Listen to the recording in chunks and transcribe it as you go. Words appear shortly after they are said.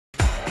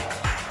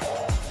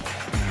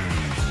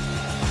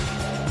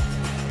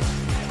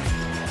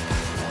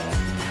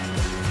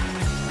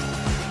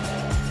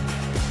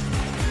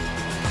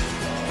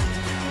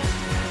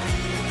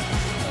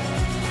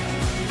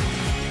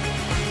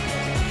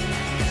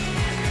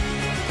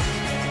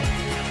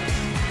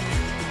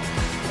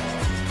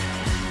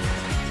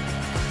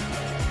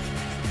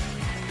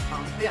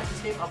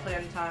I'll play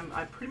anytime.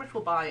 I pretty much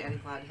will buy any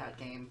Plaid Hat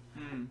game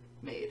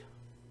made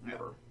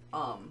ever.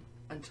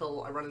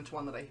 Until I run into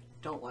one that I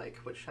don't like,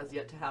 which has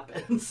yet to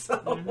happen. So,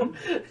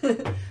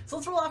 so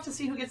let's roll off to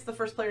see who gets the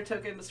first player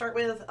token to start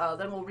with.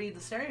 Then we'll read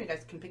the scenario. You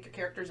guys can pick your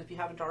characters if you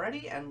haven't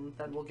already, and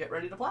then we'll get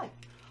ready to play.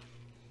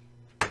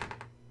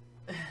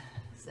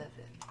 7.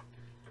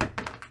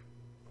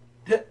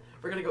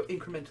 We're gonna go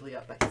incrementally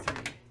up by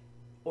 3,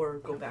 or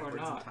go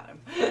backwards in time.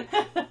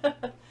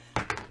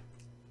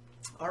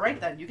 All right,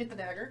 then you get the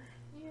dagger.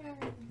 Yeah.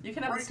 You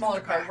can have a smaller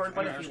cardboard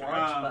one if you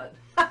want,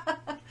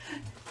 but.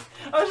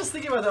 I was just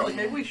thinking about that, like,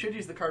 maybe we should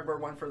use the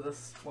cardboard one for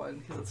this one,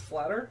 because it's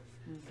flatter.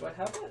 Do I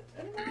have it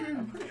anymore?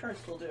 I'm pretty sure I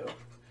still do.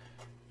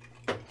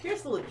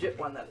 Here's the legit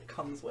one that it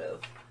comes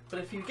with. But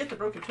if you get the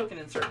broken token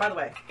insert, by the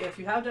way, if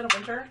you have Dead of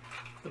Winter,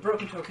 the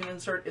broken token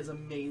insert is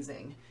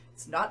amazing.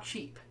 It's not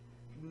cheap.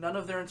 None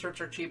of their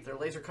inserts are cheap. They're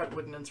laser cut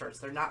wooden inserts.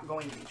 They're not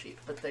going to be cheap,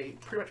 but they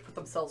pretty much put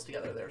themselves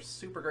together. They're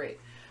super great.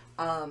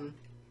 And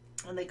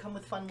they come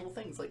with fun little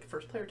things, like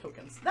first player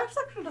tokens. That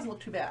actually doesn't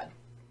look too bad.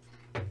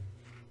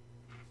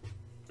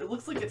 It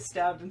looks like it's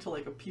stabbed into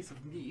like a piece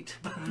of meat.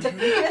 There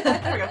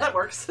we go, that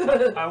works.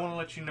 I want to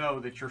let you know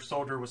that your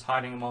soldier was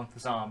hiding among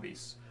the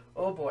zombies.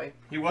 Oh boy.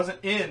 He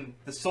wasn't in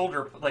the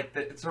soldier, like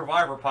the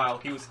survivor pile.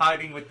 He was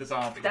hiding with the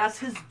zombies. That's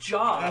his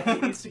job. He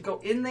needs to go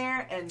in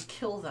there and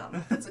kill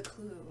them. That's a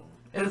clue.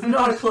 It is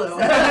not a clue.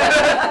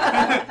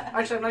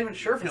 Actually, I'm not even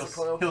sure if it's a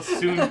clue. He'll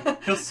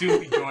soon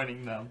be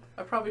joining them.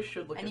 I probably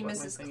should look at what my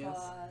Mrs. thing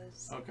Claus.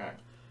 is. Okay.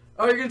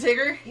 Oh, you're gonna take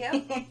her? Yep.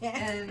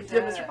 And do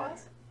you have Mr.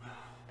 Claus?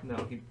 No,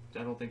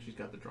 I don't think she's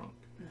got the drunk.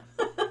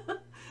 No.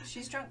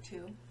 She's drunk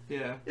too.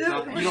 Yeah. Yeah,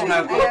 No, you don't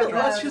have the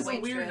drunk. she's a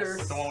weirder.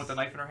 The one with the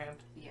knife in her hand?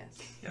 Yes.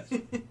 Yes.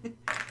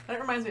 That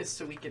reminds me of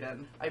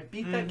Suikoden. I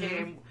beat that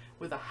game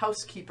with a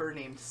housekeeper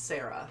named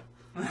Sarah.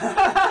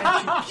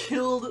 And she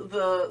killed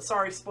the,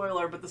 sorry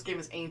spoiler, but this game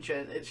is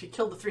ancient, she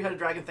killed the 3-headed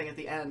dragon thing at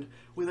the end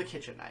with a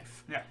kitchen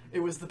knife. Yeah. It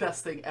was the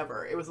best thing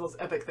ever. It was the most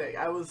epic thing.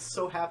 I was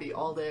so happy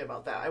all day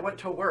about that. I went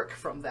to work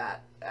from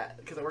that,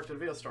 because I worked at a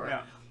video store.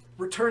 Yeah.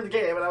 Returned the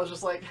game, and I was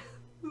just like,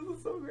 this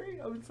is so great.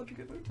 I'm in such a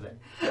good mood today.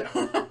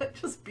 Yeah.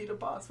 Just beat a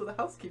boss with a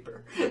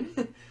housekeeper.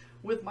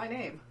 With my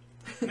name.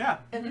 Yeah.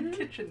 And a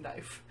kitchen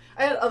knife.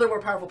 I had other more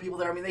powerful people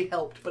there. I mean, they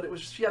helped, but it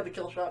was just, she had the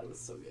kill shot. It was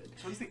so good.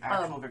 So what's the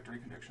actual victory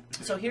condition?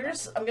 So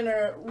here's, I'm going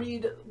to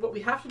read what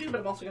we have to do,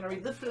 but I'm also going to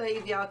read the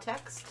Flavia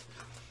text.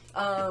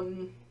 Let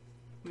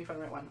me find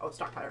the right one. Oh,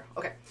 Stockpire.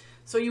 Okay.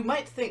 So you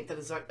might think that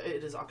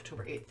it is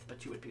October 8th,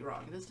 but you would be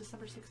wrong. It is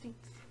December 16th.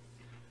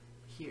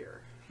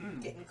 Here.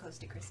 Getting close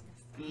to Christmas.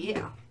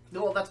 Yeah.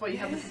 Well, that's why you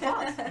have Mrs.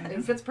 Claus.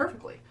 It fits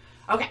perfectly.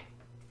 Okay.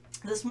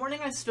 This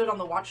morning I stood on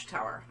the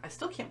watchtower. I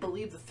still can't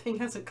believe the thing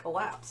hasn't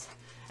collapsed.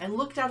 And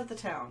looked out at the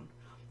town.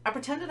 I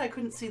pretended I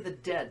couldn't see the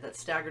dead that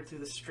staggered through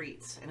the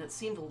streets, and it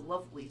seemed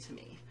lovely to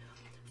me.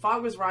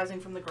 Fog was rising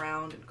from the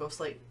ground in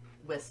ghost-like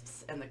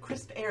wisps, and the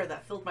crisp air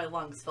that filled my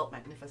lungs felt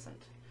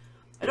magnificent.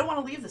 I don't want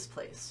to leave this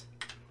place.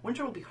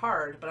 Winter will be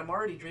hard, but I'm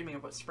already dreaming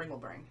of what spring will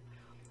bring.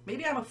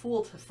 Maybe I'm a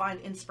fool to find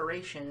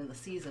inspiration in the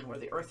season where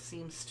the earth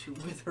seems to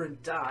wither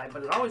and die,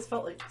 but it always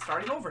felt like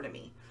starting over to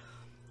me.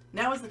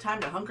 Now is the time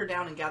to hunker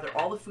down and gather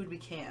all the food we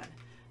can.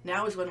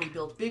 Now is when we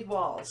build big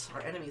walls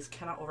our enemies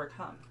cannot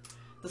overcome.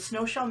 The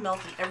snow shall melt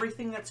and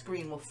everything that's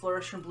green will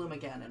flourish and bloom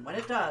again, and when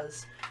it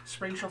does,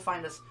 spring shall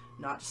find us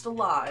not just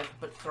alive,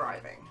 but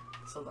thriving.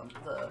 So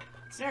the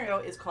scenario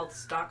is called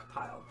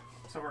Stockpile.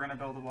 So we're going to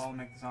build a wall and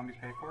make the zombies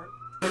pay for it?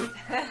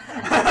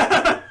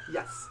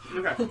 Yes.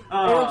 Okay.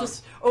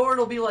 Or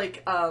it'll be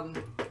like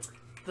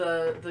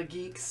the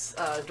Geeks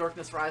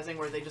Darkness Rising,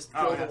 where they just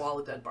build a wall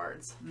of dead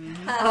bards.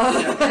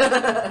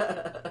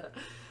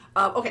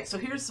 Okay, so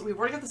we've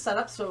already got the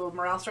setup. So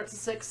morale starts at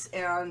 6,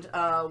 and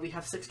we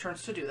have 6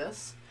 turns to do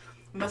this.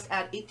 We must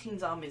add 18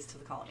 zombies to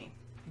the colony.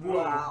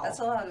 Wow, that's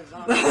a lot of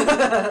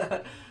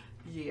zombies.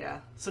 Yeah.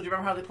 So do you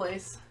remember how they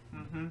place?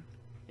 Mm-hmm.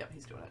 Yep,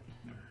 he's doing it.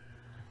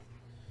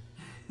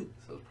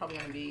 So it's probably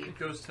going to be... It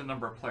goes to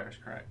number of players,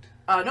 correct?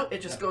 No,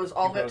 it just goes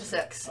all the way up to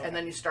 6, and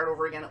then you start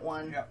over again at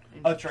 1. Yep.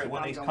 Oh, that's right.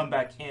 When they come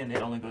back in,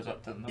 it only goes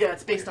up to the number. Yeah,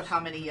 it's based on how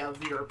many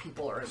of your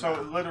people are in So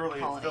the literally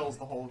colony. it fills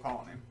the whole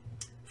colony.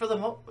 For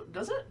the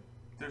does it?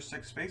 There's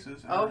 6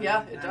 spaces. Oh, and-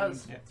 yeah, it and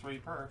does. 3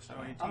 per, so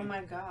 18. Oh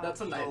my god.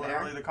 That's a So nightmare.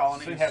 literally the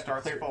colony So you have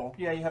starts to clear, full.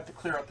 Yeah, you have to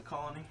clear out the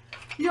colony.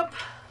 Yep.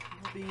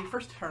 The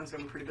first turn's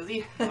going to be pretty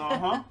busy.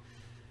 Uh-huh.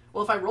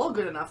 Well, if I roll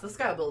good enough, this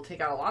guy will be able to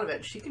take out a lot of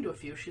it. She can do a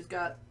few. She's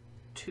got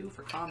 2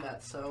 for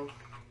combat, so...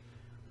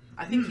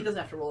 I think he doesn't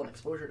have to roll an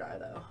exposure die,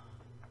 though.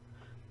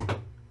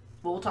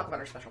 Well, we'll talk about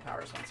our special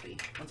powers once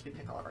we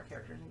pick all of our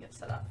characters and get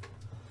set up.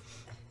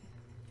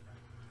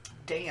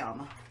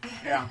 Damn.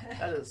 Yeah.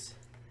 That is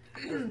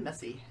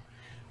messy.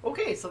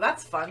 Okay, so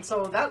that's fun.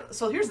 So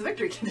here's the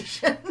victory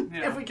condition.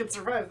 Yeah. If we can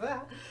survive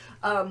that.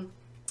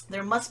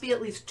 There must be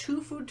at least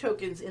 2 food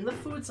tokens in the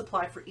food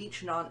supply for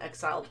each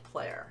non-exiled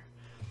player.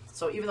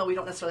 So even though we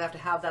don't necessarily have to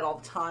have that all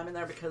the time in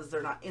there because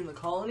they're not in the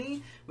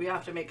colony, we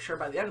have to make sure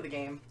by the end of the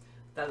game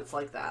that it's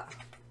like that.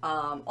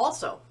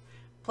 Also,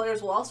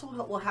 players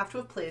will have to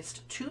have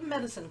placed 2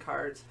 medicine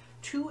cards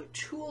 2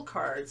 tool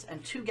cards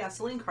and 2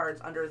 gasoline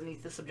cards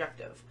underneath this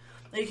objective.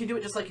 Now you can do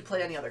it just like you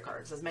play any other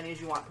cards, as many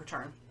as you want per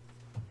turn.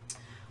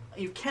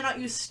 You cannot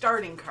use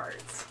starting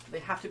cards. They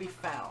have to be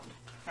found.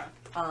 Okay.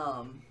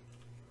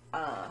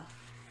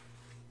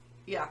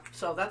 Yeah,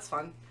 so that's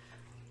fun.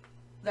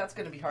 That's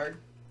going to be hard.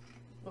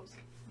 Whoops.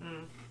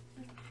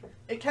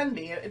 It can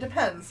be. It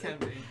depends. Can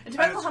be. It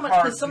depends on how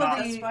much, because some of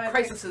the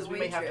crises we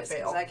may have to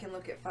fail. I can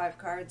look at 5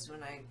 cards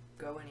when I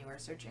go anywhere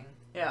searching.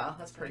 Yeah,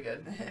 that's pretty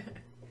good.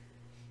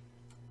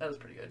 That was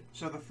pretty good.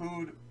 So the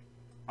food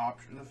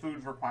option, the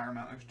food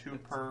requirement is 2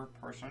 per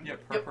person.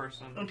 Yep, per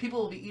person. And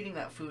people will be eating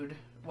that food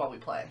while we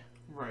play.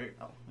 Right.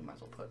 Oh, we might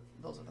as well put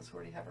those of us who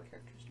already have our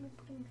characters. Do we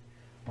put in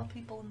more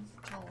people in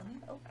the colony?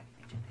 Oh,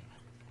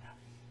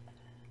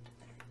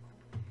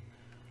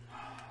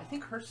 I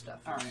think her stuff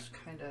is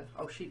kind of.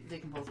 Oh, they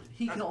can both.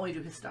 He can only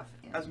do his stuff.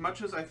 As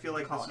much as I feel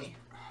like colony. this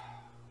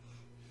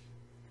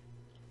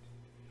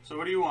is. So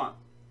what do you want?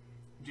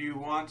 Do you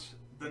want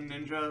the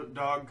ninja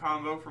dog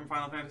combo from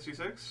Final Fantasy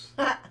VI?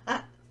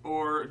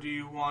 Or do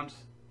you want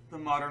the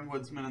modern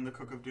woodsman and the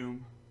cook of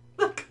doom?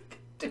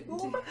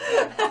 Doom?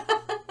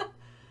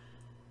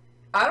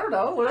 I don't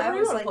know. Whatever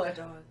you want to play. The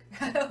dog.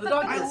 The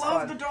dog I is love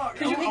fun. the dog.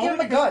 Because you can give him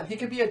a gun. He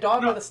could be a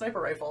dog with a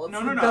sniper rifle. It's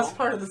the best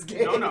part of this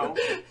game. No.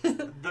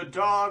 The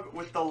dog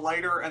with the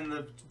lighter and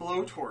the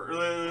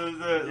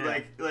blowtorch.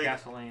 Like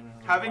gasoline.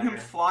 having him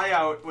fly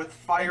out with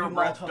fire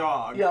breath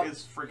dog Yep.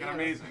 is freaking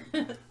amazing.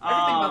 Everything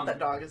about that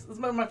dog is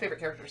one of my favorite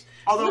characters.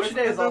 Although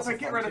Today is if also I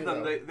get fun rid of too,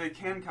 them, though. they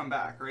can come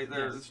back, right?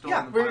 They're still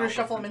Yeah, in the we're going pile. to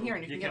shuffle them in here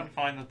and you You can get can them.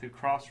 find them through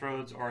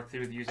crossroads or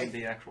through using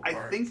the actual I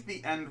cards. think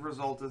the end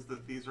result is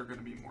that these are going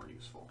to be more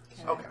useful.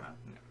 Okay.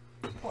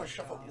 Poor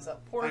shuffle these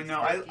up. Poor I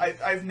know.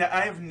 Sparky.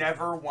 I have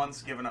never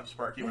once given up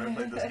Sparky when I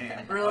played this game.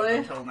 Really?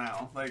 Up until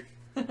now, like.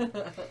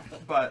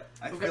 But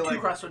I We've feel got 2 like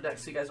crossroad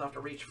decks, so you guys don't have to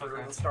reach for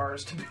the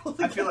stars to be able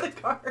to I feel get like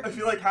the cards. I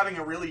feel like having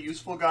a really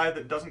useful guy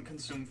that doesn't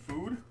consume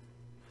food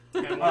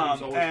And, one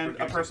who's always and a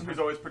producing person who's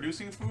food. always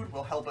producing food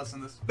will help us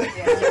in this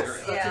Yes.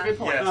 area. That's a good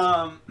point.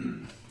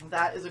 Yes.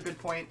 That is a good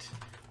point.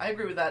 I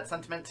agree with that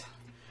sentiment.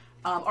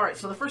 All right,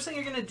 so the first thing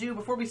you're going to do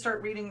before we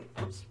start reading,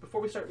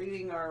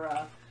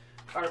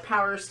 our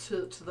powers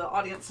to the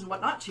audience and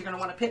whatnot, you're going to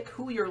want to pick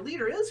who your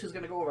leader is, who's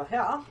going to go over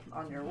here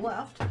on your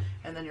left,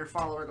 and then your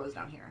follower goes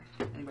down here.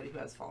 Anybody who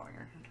has following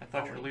her. I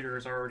thought your leader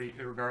is already,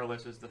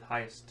 regardless, is the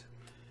highest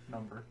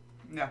number.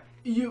 Yeah.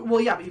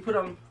 But you put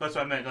them. That's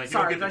what I meant. Like,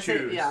 Sorry, you don't did get I to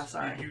say- choose. yeah,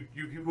 sorry.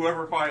 You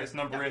whoever highest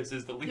number is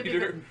the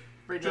leader.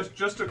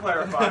 Just to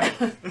clarify.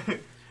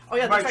 Oh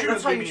yeah, By that's right. choose,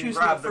 That's how we you mean choose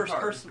grab the the first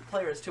card. person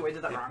players too. I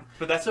did that wrong.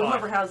 But that's so fine.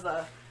 whoever has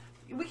the.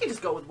 We can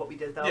just go with what we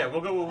did though. Yeah, we'll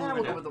go with what we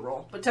We'll did. go with the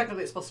roll. But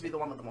technically, it's supposed to be the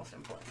one with the most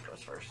influence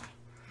goes first.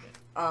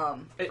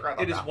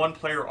 It is one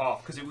player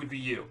off because it would be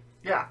you.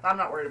 Yeah, I'm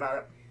not worried about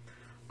it.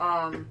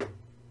 I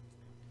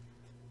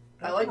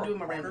like doing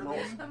my random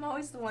rolls. I'm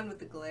always the one with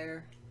the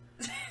glare.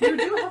 You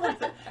do have like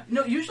the...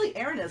 No, usually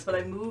Aaron is, but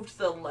I moved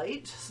the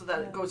light so that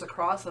it goes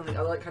across and the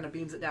other light kind of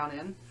beams it down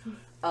in.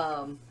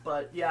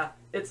 But yeah,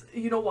 it's...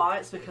 You know why?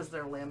 It's because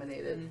they're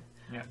laminated.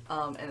 Yeah.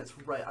 And it's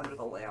right under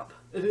the lamp.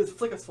 It is.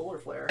 It's like a solar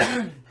flare.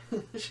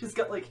 She's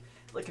got like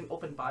an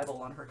open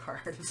Bible on her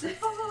card.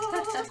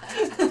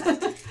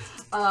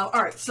 All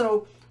right,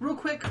 so real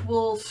quick,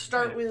 we'll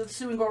start with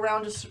Sue and go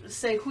around. Just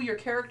say who your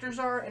characters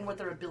are and what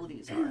their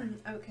abilities are.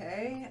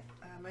 Okay.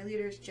 My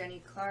leader is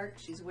Jenny Clark.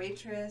 She's a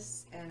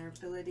waitress, and her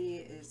ability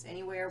is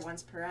anywhere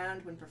once per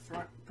round. When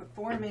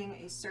performing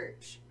a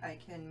search, I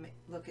can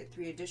look at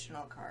 3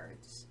 additional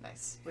cards.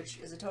 Nice. Which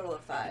is a total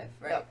of 5,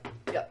 right?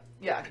 Yep.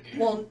 Yeah.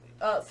 Well,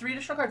 3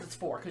 additional cards. It's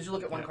 4 because you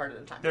look at one card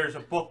at a time. There's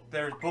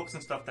books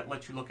and stuff that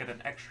let you look at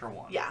an extra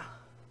one. Yeah.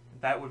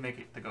 That would make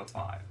it to go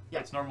 5. Yeah.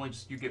 It's normally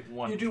just you get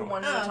one. You do choice.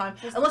 one at a time,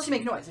 unless you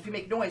make noise. If you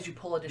make noise, you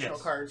pull additional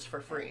Yes. cards for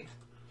free.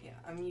 Yeah,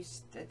 I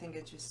think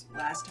it's just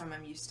last time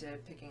I'm used to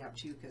picking up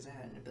 2 because I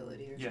had an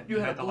ability or Yeah, something. You you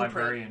had had the a blueprint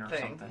librarian or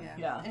thing. something.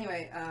 Yeah.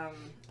 Anyway,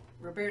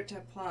 Roberta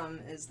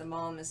Plum is the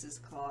mall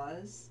Mrs.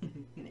 Claus.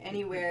 And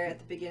anywhere at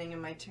the beginning of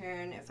my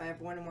turn, if I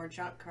have 1 or more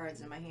junk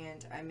cards in my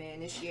hand, I may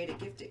initiate a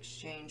gift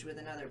exchange with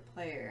another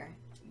player.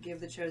 Give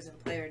the chosen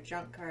player a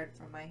junk card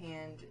from my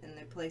hand and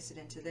they place it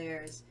into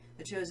theirs.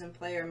 The chosen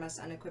player must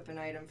unequip an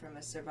item from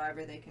a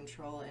survivor they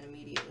control and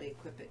immediately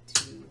equip it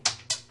to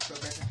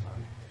Roberta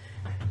Plum.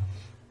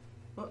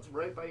 Well, it's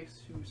right by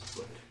Sue's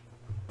foot.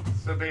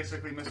 So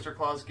basically, Mr.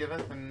 Claus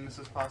giveth and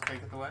Mrs. Claus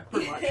taketh away.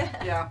 Pretty much.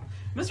 Yeah.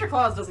 Mr.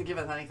 Claus doesn't give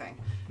us anything.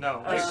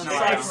 No, No,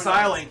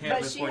 exiling him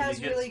But is she when has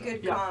you get really stuff.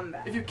 good Yeah.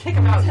 combat. If you kick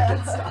him out, you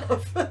get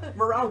stuff.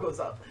 Morale goes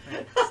up.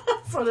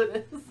 That's what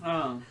it is.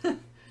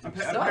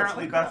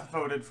 Apparently, Beth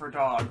voted for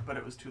dog, but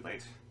it was too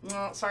late.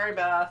 Oh, sorry,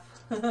 Beth.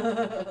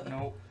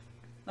 Nope.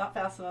 Not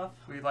fast enough.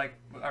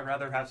 I'd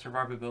rather have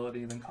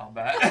survivability than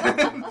combat.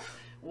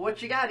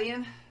 What you got,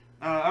 Ian?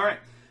 All right.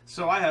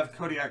 So I have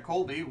Kodiak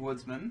Colby,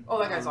 woodsman. Oh,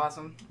 that guy's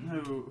awesome.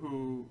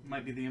 Who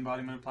might be the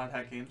embodiment of Plaid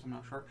Hat Games. I'm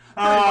not sure.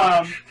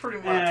 Pretty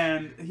much.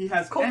 And he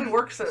has Colby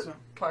works at so-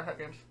 Plaid Hat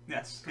Games.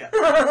 Yes. Yeah.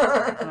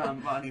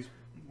 Well, and he's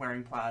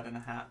wearing plaid and a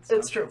hat. So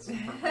It's true.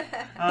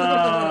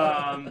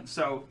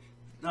 So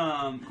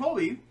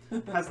Colby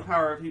has the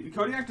power of...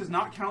 Kodiak does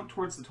not count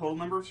towards the total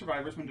number of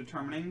survivors when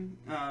determining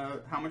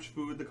how much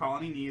food the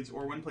colony needs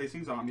or when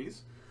placing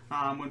zombies.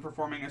 When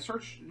performing a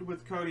search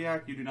with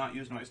Kodiak, you do not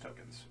use noise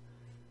tokens.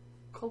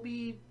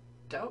 Colby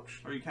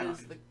Douch Or you cannot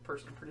is the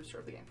producer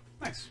of the game.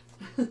 Nice.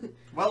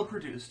 Well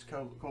produced,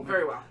 Colby.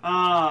 Very well.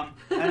 And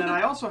then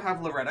I also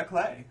have Loretta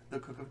Clay, the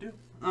Cook of Doom.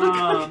 The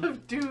Cook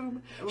of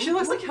Doom. She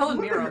looks like Helen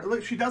look at her. Mirren.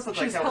 Look, she does look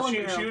She's like Helen.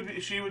 Helen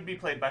Mirren. She would be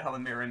played by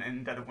Helen Mirren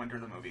in Dead of Winter,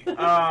 the movie.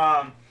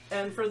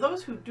 And for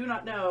those who do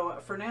not know,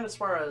 Fernanda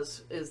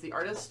Suarez is the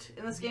artist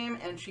in this game,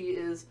 and she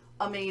is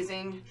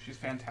amazing. She's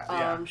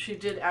fantastic. She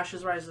did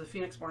Ashes Rise of the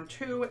Phoenix Born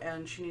 2,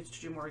 and she needs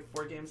to do more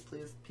board games,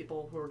 please.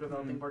 People who are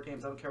developing board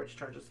games, I don't care what she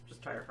charges,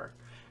 just hire her.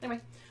 Anyway,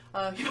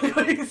 keep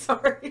going,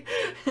 sorry.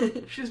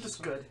 She's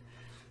just good.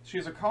 She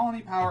has a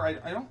colony power.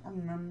 I don't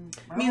remember.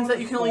 Means that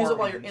you can only use it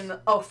while you're in the...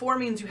 Oh, 4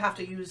 means you have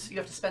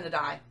to spend a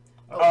die.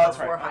 Oh, that's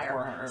right. Or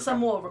higher.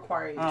 Some will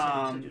require you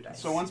to do dice.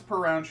 So once per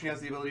round, she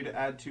has the ability to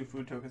add 2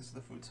 food tokens to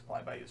the food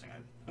supply by using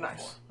it.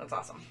 Nice. That's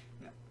awesome.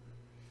 Yeah.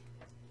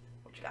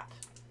 What you got?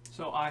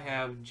 So I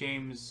have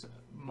James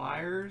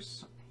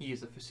Myers. He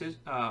is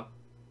a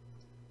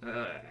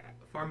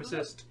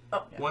pharmacist.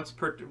 Oh, yeah. Once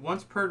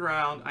per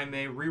round, I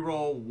may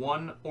reroll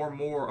 1 or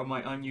more of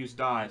my unused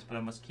dice, but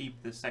I must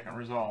keep the second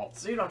result.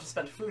 So you don't have to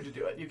spend food to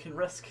do it. You can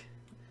risk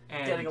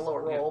And, getting a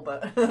lower roll,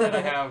 but... And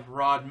I have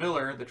Rod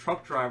Miller, the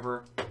truck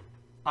driver.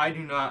 I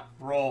do not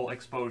roll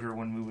exposure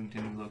when moving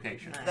to new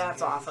locations.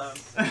 That's awesome.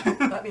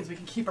 That means we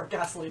can keep our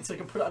gasoline so we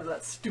can put it under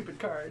that stupid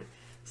card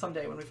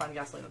someday when we find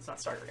gasoline that's not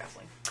starter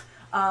gasoline.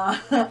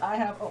 I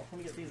have... Oh, let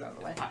me get these out of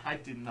the way. I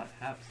did not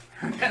have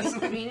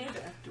Me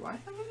neither. Do I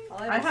have any? All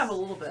I have a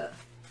little bit.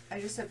 I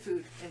just have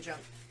food and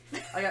junk.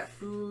 I got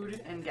food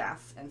and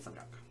gas and some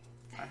junk.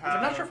 I Which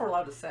I'm not sure if we're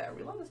allowed to say. Are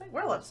we allowed to say?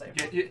 We're allowed to say.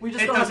 We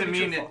just it don't have to doesn't be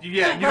mean truthful. that.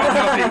 Yeah, you don't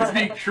know if it's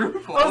being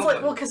truthful. I was like,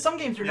 but- well, because some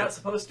games you're not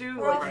supposed to.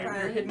 We're all Like your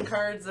friends. hidden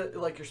cards that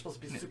like you're supposed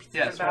to be super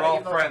Yes, secret we're about all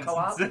even though it's a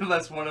friends, co-op.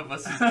 unless one of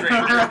us is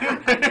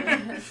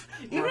stranger.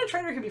 Even a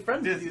trainer can be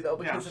friends with you though,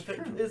 Yeah, because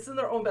it's in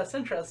their own best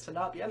interest to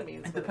not be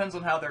enemies. It but- depends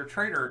on how their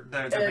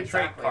their betrayed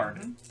Exactly.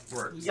 card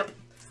works. Yep.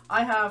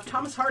 I have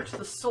Thomas Hart,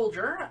 the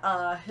soldier.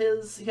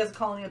 He has a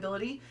colony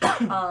ability.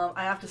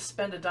 I have to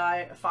spend a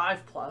die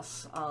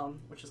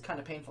 5+, which is kind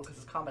of painful because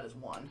his combat is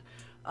 1.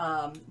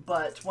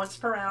 But once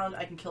per round,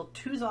 I can kill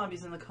 2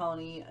 zombies in the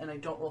colony, and I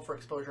don't roll for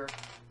exposure.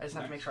 I just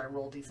have to make sure I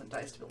roll decent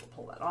dice to be able to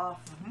pull that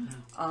off.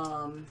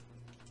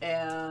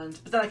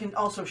 But then I can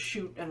also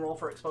shoot and roll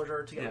for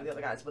exposure to get rid of the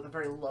other guys with a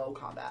very low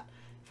combat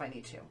if I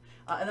need to.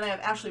 And then I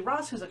have Ashley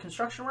Ross, who's a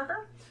construction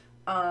worker.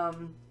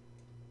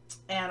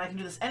 And I can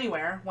do this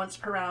anywhere. Once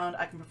per round,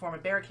 I can perform a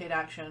barricade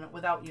action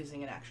without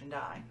using an action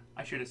die.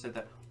 I should have said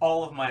that.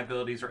 All of my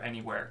abilities are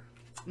anywhere.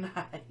 Nice.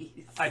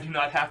 I do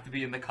not have to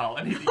be in the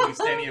colony to use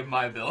any of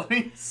my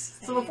abilities.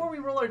 So before we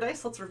roll our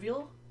dice, let's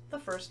reveal the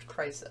first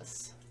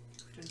crisis.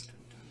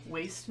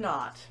 Waste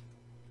not.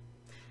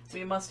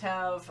 We must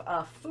have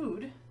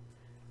food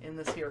in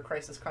this here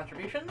crisis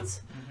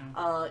contributions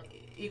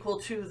equal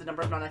to the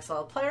number of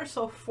non-exiled players,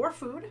 so 4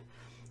 food.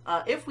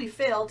 If we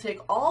fail, take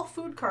all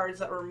food cards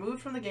that were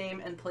removed from the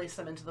game and place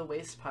them into the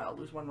waste pile.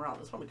 Lose 1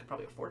 round. This one we could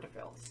probably afford to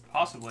fail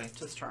Possibly.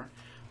 this turn.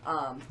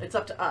 It's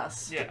up to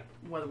us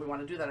whether we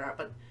want to do that or not,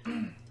 but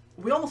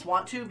we almost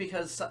want to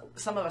because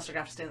some of us are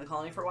going to have to stay in the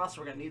colony for a while,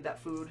 so we're going to need that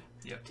food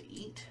to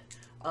eat.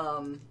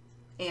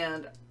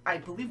 And I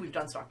believe we've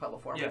done stockpile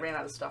before. We ran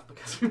out of stuff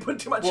because we put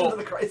too much into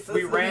the crisis.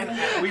 We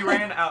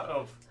ran out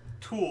of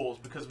tools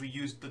because we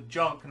used the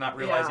junk, not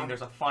realizing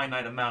there's a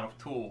finite amount of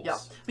tools. Yeah,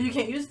 but you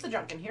can't use the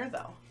junk in here,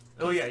 though.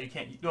 Oh yeah, you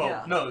can't.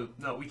 No,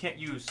 we can't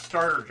use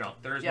starter junk.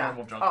 There is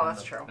normal junk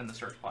in the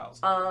search piles.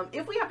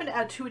 If we happen to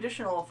add 2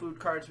 additional food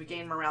cards, we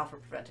gain morale for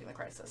preventing the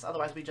crisis.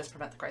 Otherwise, we just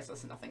prevent the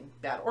crisis and nothing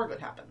bad or good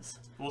happens.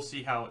 We'll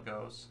see how it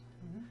goes.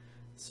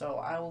 So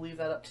I will leave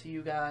that up to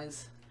you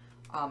guys.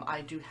 I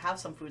do have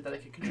some food that I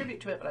could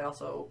contribute to it, but I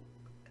also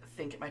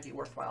think it might be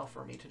worthwhile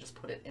for me to just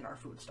put it in our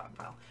food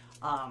stockpile.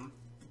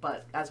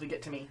 But as we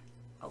get to me,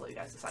 I'll let you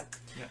guys decide.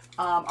 Yeah.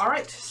 All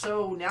right,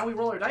 so now we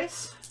roll our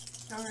dice.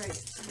 All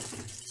right.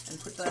 And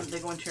put them, they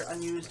go into your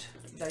unused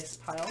dice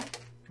pile.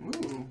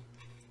 Ooh.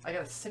 I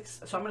got a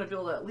 6, so I'm going to be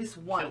able to at least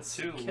once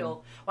Kill 2.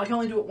 Well, I can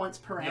only do it once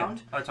per round.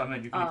 Yeah. That's what I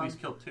meant. You can at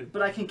least kill 2.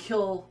 But I can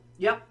kill,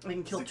 I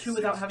can kill 6, 2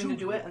 without 6, having 2. to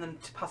do it, and then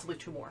possibly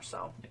 2 more,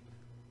 so.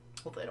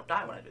 Hopefully I don't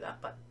die when I do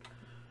that, but.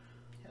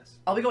 Yes.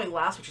 I'll be going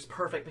last, which is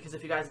perfect, because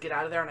if you guys get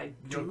out of there and I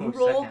do You'll go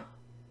roll. second.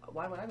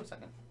 Why would I go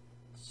second?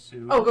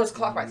 Sue, Oh, it goes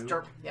clockwise. you.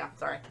 Derp. Yeah,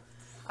 sorry.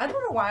 I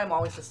don't know why I'm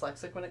always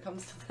dyslexic when it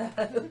comes to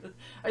that.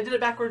 I did it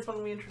backwards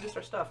when we introduced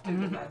our stuff, too,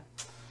 didn't I?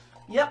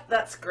 Yep,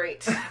 that's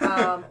great.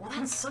 Well,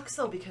 that sucks,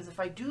 though, because if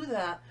I do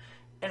that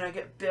and I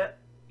get bit,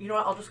 you know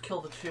what, I'll just kill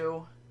the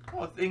 2.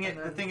 Well,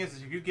 the thing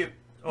is, if you get...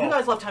 You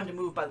guys will have time to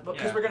move,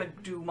 because we're going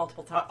to do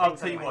multiple times. I'll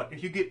tell you what,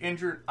 if you get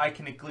injured, I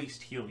can at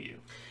least heal you.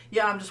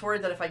 Yeah, I'm just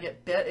worried that if I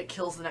get bit, it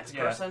kills the next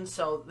person,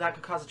 so that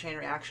could cause a chain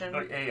reaction.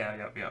 Oh,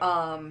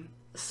 yeah.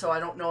 So I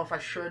don't know if I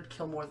should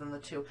kill more than the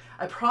 2.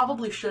 I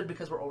probably should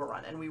because we're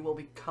overrun, and we will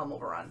become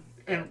overrun.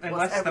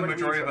 Unless the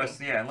majority of leaves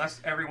us,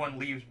 unless everyone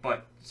leaves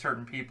but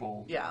certain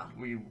people, Yeah.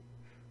 everyone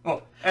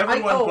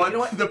but you know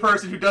what? the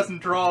person who doesn't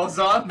draw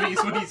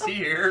zombies when he's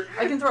here.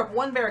 I can throw up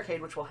 1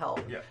 barricade, which will help.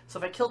 Yeah. So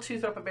if I kill 2,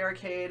 throw up a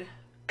barricade,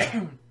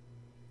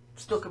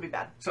 still could be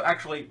bad. So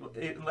actually,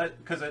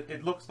 because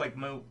it looks like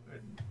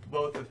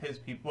both of his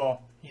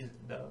people.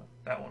 Well,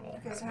 that one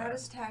won't. Okay, so how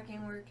does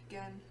attacking work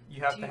again?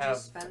 You have Do to you have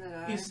just spend the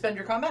die? You spend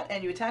your combat,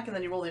 and you attack, and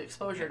then you roll the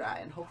exposure die,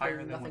 and hopefully higher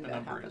than nothing what the bad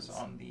number happens. is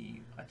on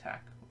the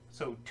attack.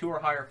 So 2 or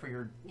higher for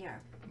your Yeah.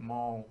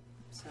 maul.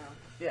 So.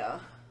 Yeah.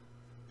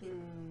 Yeah.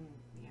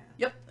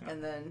 Yep.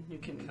 And then you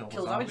can Kill a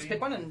kill a zombie. Just zombie.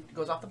 pick one, and it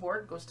goes off the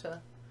board. Goes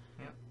to.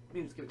 Yeah.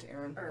 You can just give it to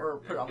Aaron, Or- or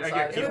put it on the Yeah,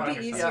 side. keep It one would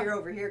on be your easier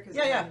over here because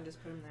Yeah, yeah. I can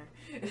just put them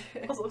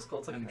there. Also looks cool.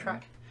 It's like And a then-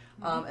 track.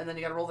 And then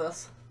you got to roll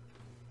this.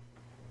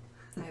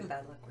 I have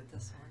bad luck with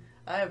this one.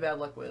 I have bad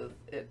luck with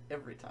it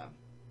every time.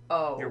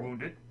 Oh, You're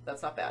wounded.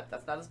 that's not bad.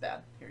 That's not as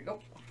bad. Here you go.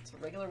 It's a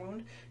regular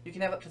wound. You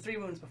can have up to 3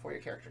 wounds before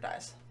your character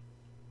dies.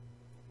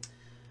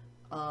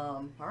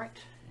 All right.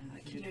 And I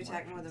Can you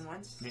attack more than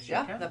once? Yes, you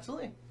Yeah, can.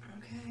 absolutely.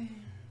 Okay.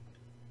 And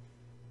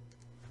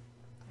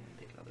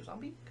take another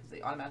zombie because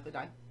they automatically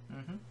die.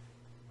 Mm-hmm.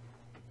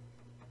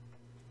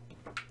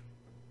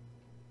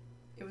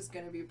 It was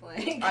gonna be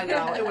blank. I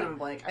know it would have been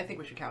blank. I think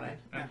we should count it.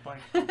 And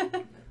blank.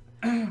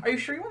 Are you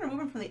sure you want to move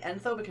them from the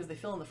end though? Because they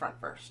fill in the front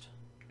first.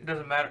 It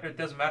doesn't matter. It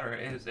doesn't matter.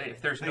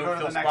 If there's They no go to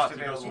fill the next spots, it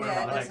goes to available. wherever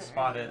Yeah, it the next doesn't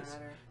spot really is.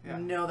 matter. Yeah.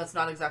 No, that's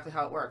not exactly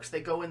how it works. They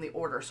go in the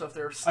order. So if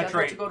they're scheduled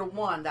right. to go to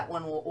 1, that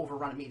one will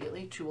overrun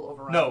immediately. 2 will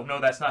overrun. No,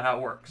 that's not how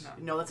it works.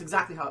 No, that's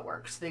exactly how it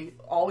works. They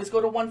always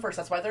go to 1 first.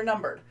 That's why they're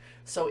numbered.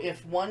 So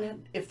if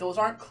those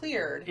aren't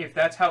cleared, If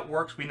that's how it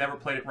works, we never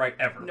played it right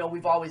ever. no,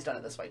 we've always done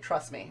it this way.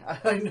 Trust me.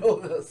 I know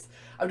this.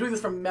 I'm doing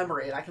this from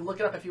memory, and I can look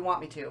it up if you want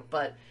me to.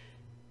 But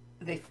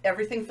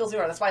everything fills the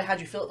order. That's why I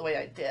had you fill it the way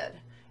I did.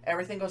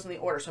 Everything goes in the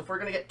order. So if we're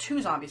going to get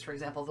 2 zombies, for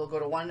example, they'll go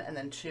to 1 and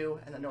then 2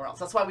 and then nowhere else.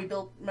 That's why we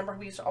built. Remember,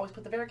 we used to always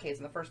put the barricades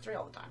in the first 3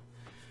 all the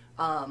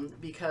time,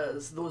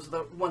 because those are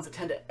the ones that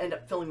tend to end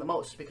up filling the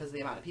most because of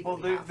the amount of people.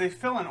 Well, we have. they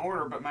fill in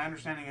order, but my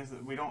understanding is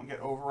that we don't get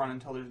overrun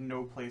until there's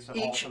no place at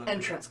all Each for them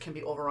entrance can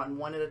be overrun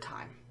 1 at a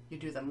time. You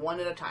do them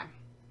 1 at a time.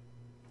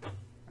 to go.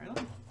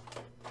 Really?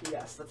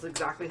 Yes, that's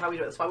exactly how we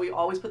do it. That's why we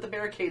always put the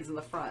barricades in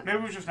the front. Maybe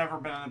we've just never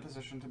been in a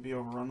position to be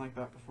overrun like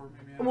that before.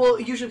 Maybe. Well,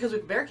 usually because we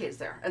have barricades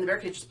there, and the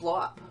barricades just blow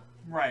up.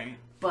 Right.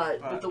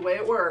 But the way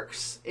it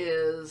works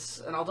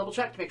is, and I'll double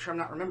check to make sure I'm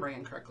not remembering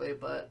incorrectly,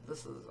 but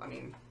this is, I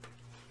mean,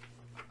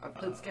 I've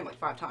played this game like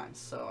 5 times,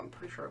 so I'm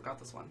pretty sure I've got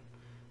this one.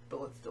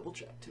 But let's double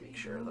check to make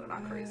sure that I'm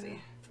not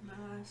crazy.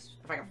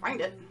 If I can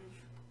find it.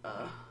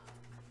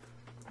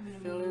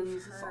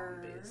 Fills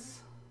zombies.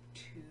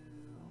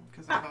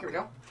 Here we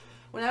go.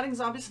 When adding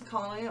zombies to the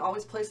colony,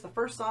 always place the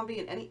first zombie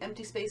in any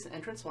empty space in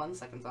entrance 1,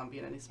 second zombie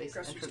in any space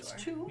in Grocery entrance store.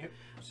 2. Yep.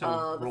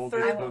 So The roll the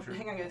third, exposure.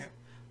 hang on guys. Yeah.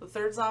 The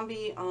third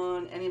zombie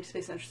on any empty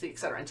space, entrance,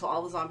 etc. Until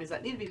all the zombies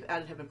that need to be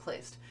added have been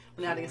placed.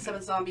 When adding a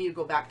 7th zombie, you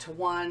go back to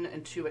 1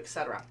 and 2,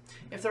 etc.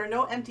 If there are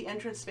no empty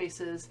entrance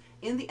spaces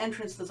in the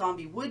entrance, the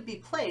zombie would be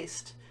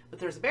placed, but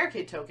there's a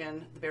barricade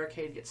token. The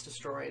barricade gets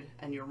destroyed,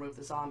 and you remove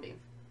the zombie.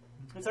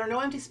 If there are no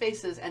empty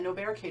spaces and no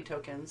barricade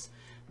tokens,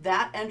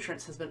 that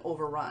entrance has been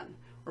overrun.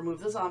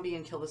 Remove the zombie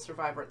and kill the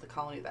survivor at the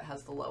colony that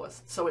has the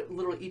lowest. So it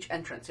literally each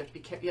entrance you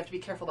have to be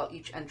careful about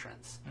each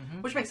entrance,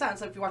 which makes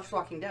sense. Like if you watch The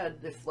Walking Dead,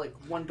 if like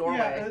one doorway,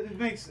 Yeah, it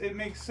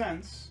makes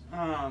sense.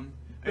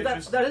 but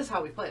that is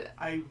how we played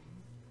it.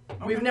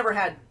 We've never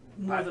had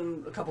more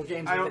than a couple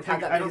games where we've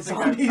had that many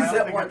zombies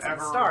at once at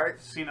the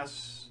start. Seen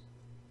us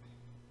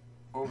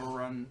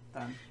overrun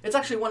them. It's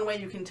actually one way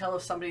you can tell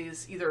if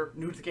somebody's either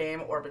new to the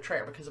game or a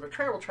betrayer, because a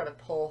betrayer will try to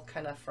pull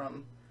kind of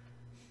from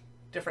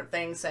different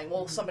things, saying,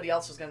 well, somebody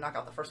else was going to knock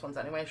out the first ones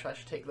anyway, so I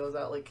should take those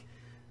out. Like,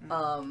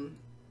 and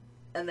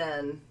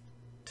then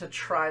to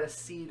try to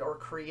seed or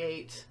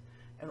create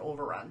an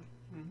overrun,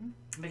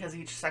 because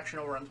each section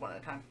overruns 1 at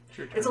a time.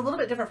 It's a little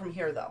bit different from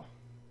here, though.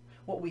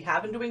 What we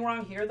have been doing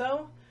wrong here,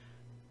 though,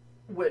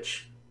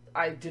 which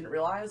I didn't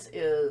realize,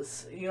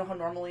 is, you know how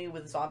normally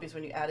with zombies,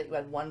 when you add it, you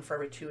add 1 for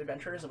every 2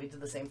 adventures, and we did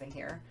the same thing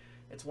here?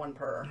 It's 1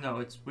 per.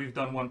 No, we've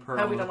done 1 per.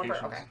 Have we done 1 per?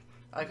 locations. Okay.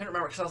 I couldn't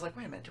remember, because I was like,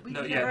 wait a minute, did we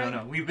do that Yeah, right?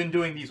 no. We've been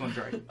doing these ones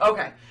right.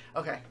 Okay.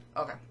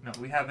 No,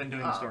 we have been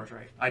doing the stores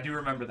right. I do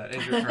remember that.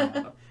 It's your turn,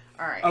 though.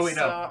 All right. Oh, wait,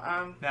 so,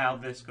 no. Now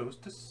this goes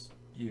to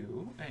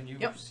you, and you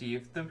Yep. see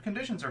if the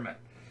conditions are met.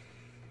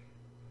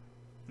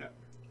 Yeah.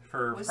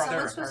 For Was Sarah,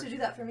 someone supposed to do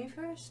that for me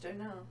first, or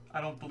no?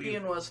 I don't believe.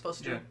 Ian was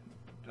supposed to. Yeah.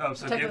 Oh,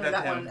 so Technically give that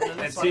that to one, him and then and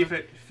this see one if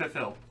it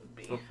fulfilled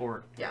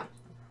before. Yeah.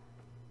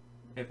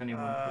 If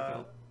anyone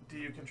fulfilled. Do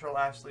you control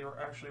Ashley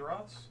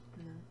Ross?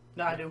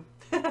 No, I do.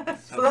 So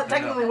so that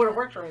technically would have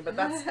worked for me, but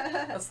that's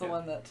the Yeah.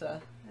 one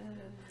that.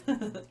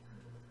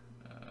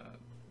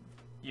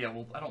 Yeah,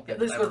 well, I don't Yeah, think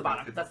this that goes ever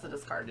bottom. could- That's the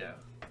discard. Yeah.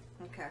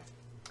 Okay.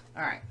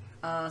 All right.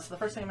 So the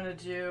first thing I'm going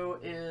to do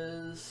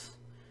is.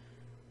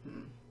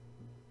 I'm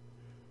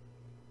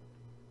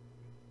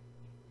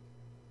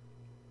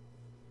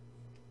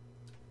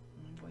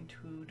going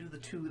to do the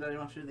 2 that I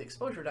don't have to do the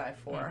exposure die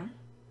for. Mhm.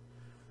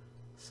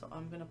 So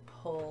I'm going to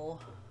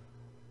pull...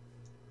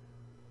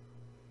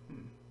 I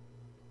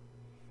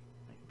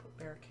can put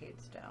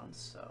barricades down,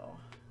 so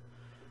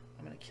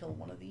I'm going to kill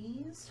one of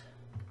these.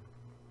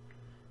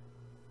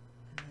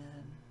 And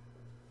then...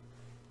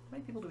 How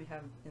many people do we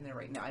have in there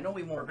right now? I know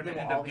we won't, We're going they to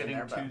won't end all up be in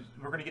getting there, two.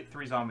 We're going to get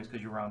 3 zombies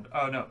because you round.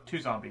 Oh no, 2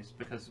 zombies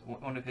because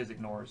one of his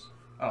ignores.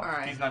 Oh,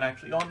 Alright. he's not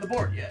actually on the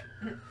board yet.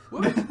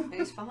 And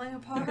he's falling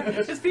apart.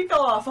 His feet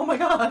fell off, oh my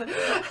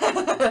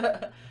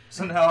god!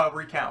 So now I'll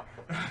recount.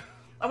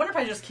 I wonder if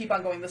I just keep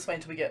on going this way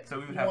until we get So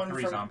we would have one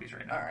 3 from... zombies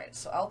right now. Alright,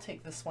 so I'll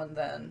take this one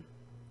then.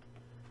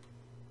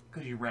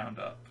 Because you round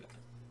up.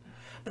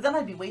 But then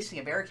I'd be wasting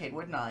a barricade,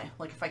 wouldn't I?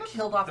 Like if I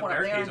killed off The one up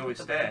there... barricades and always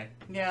put the stay.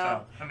 Yeah.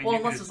 So, I mean, Well, you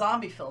unless could a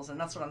zombie fills in,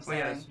 that's what I'm Well,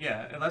 saying. yes,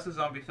 yeah, unless a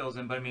zombie fills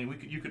in, but I mean,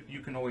 you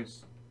can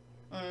always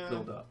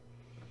build up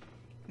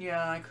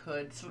Yeah, I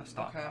could. So, a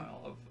stockpile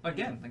of like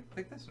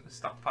this, a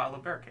stockpile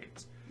of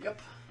barricades.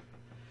 Yep.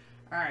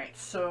 Alright,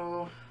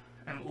 so...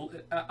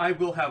 And I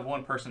will have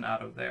 1 person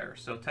out of there,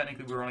 so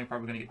technically we're only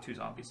probably going to get 2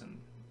 zombies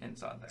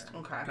inside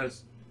there. Okay.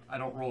 Because I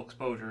don't roll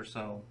exposure,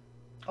 so...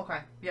 Okay,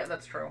 yeah,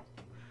 that's true.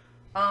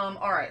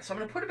 Alright, so I'm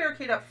going to put a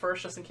barricade up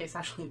first just in case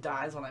Ashley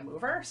dies when I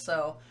move her.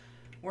 So,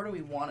 where do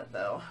we want it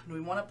though? Do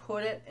we want to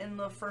put it in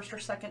the first or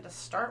second to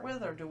start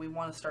with, or do we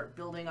want to start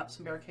building up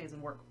some barricades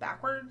and work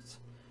backwards?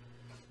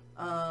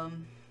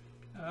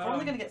 If we're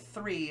only going to get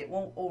 3, it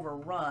won't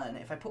overrun.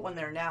 If I put one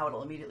there now,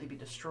 it'll immediately be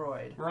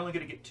destroyed. We're only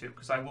going to get 2,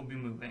 because I will be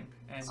moving,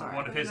 and Alright.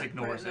 one of his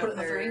ignores Put it it. in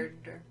the 3?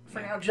 Third. For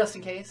now, just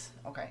in case?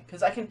 Okay,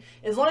 because I can,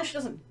 as long as she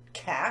doesn't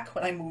cack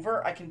when I move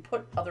her, I can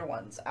put other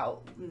ones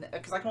out,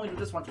 because I can only do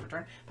this once per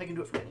turn, but I can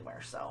do it from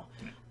anywhere, so.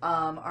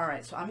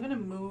 Alright, so I'm going to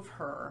move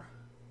her.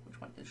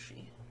 Which one is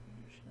she?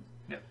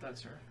 Yep,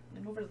 that's her.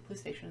 I'm going to move her to the police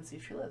station and see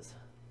if she lives.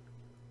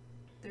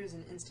 There's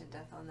an instant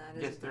death on that,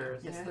 Yes, isn't there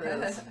is. Yes,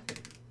 there is.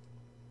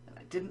 And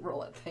I didn't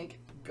roll it, thank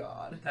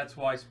God. That's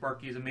why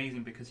Sparky is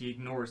amazing, because he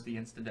ignores the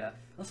insta-death.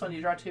 This one,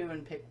 you draw 2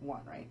 and pick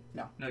 1, right?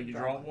 No. No, you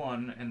draw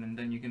 1, and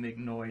then you can make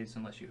noise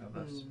unless you have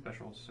a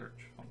special search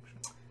function.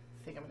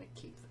 I think I'm going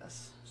to keep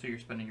this. So you're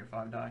spending your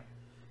 5 die?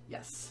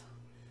 Yes.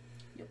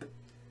 Yep.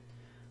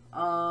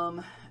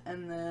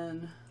 And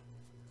then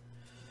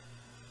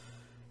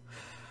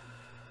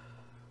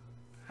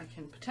I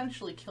can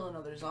potentially kill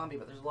another zombie,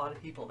 but there's a lot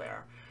of people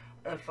there.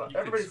 If You could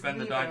everybody's spend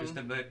leaving, the die just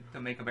to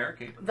make a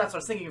barricade. that's what I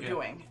was thinking of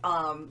doing.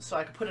 So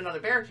I could put another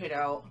barricade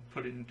out.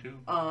 Put it in 2. Do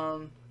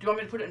you want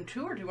me to put it in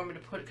 2, or do you want me to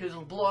put it, because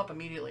it'll blow up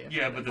immediately?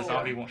 Yeah, but the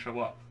zombie won't show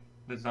up.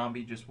 The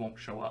zombie just won't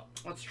show up.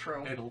 That's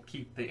true. It'll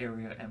keep the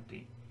area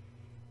empty.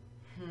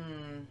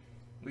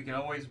 We can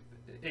always,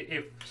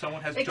 if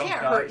someone has It junk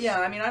can't dice, hurt. Yeah,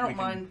 I mean, I we don't can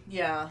mind.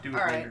 Yeah. do it All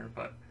right. later,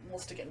 but We'll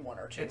stick it in 1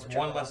 or 2. it's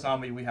whichever 1 less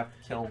zombie we have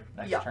to kill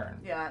next turn.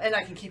 Yeah, and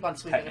I can keep on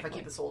sweeping if I Technically.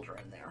 keep a soldier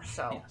in there.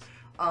 So, Yes.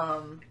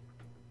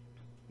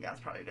 yeah, it's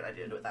probably a good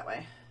idea to do it that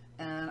way.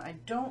 And I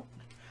don't...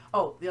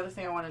 Oh, the other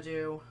thing I want to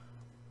do...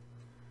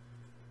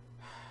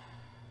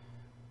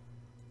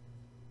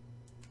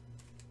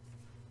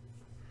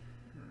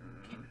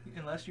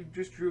 Unless you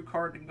just drew a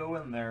card to go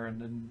in there,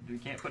 and then you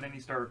can't put any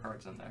starter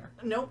cards in there.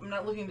 Nope, I'm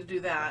not looking to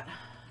do that.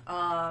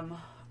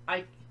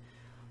 I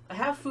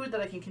have food that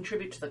I can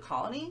contribute to the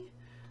colony,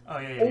 Oh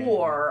yeah.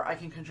 or I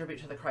can contribute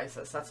to the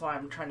crisis. That's why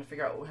I'm trying to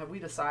figure out, have we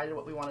decided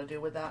what we want to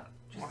do with that?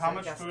 Well, how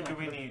much food do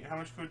we need? How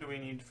much food do we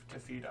need to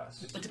feed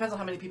us? It depends on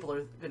how many people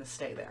are going to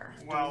stay there.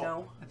 Well, do you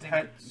know? I think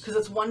it's, Because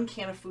it's 1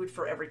 can of food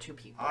for every 2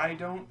 people. I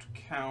don't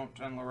count,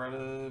 and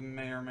Loretta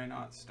may or may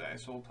not stay,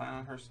 so we'll plan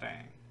on her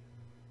staying.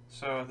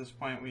 So at this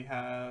point, we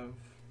have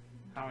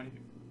how many?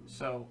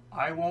 so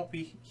I won't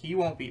be. He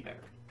won't be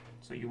there,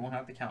 so you won't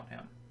have to count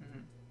him.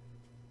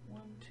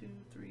 1, 2,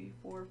 3,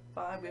 4,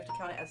 5. We have to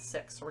count it as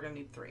 6, so we're going to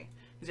need 3.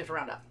 Because you have to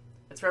round up.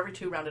 It's for every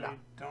 2 rounded up.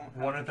 I don't have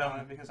One to of them-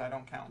 count it because I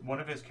don't count. One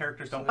of his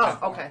characters don't. Oh,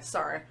 have okay.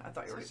 Sorry. I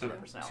thought you were So doing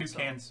personnel. 2 so.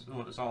 cans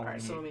is all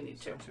Alright, we so need we need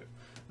 2.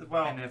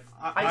 Well, And if-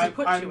 I did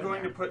put 2 I'm in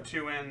going there. to put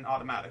 2 in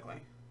automatically.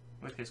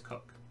 with his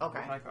cook. Okay.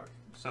 With my cook.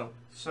 So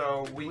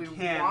So we We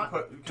can want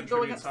put to contribute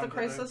go against some the to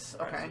crisis?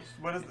 Okay.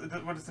 What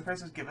does the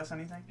crisis give us?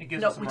 Anything? it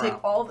gives No, us we morale.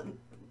 take all the...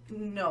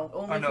 No,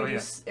 only no, if, we do,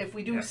 yeah. if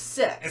we do Yeah.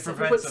 6. It If we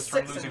prevents put us from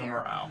 6 in losing here.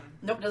 morale.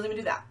 Nope, doesn't even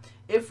do that.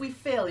 If we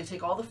fail, you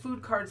take all the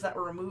food cards that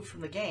were removed from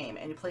the game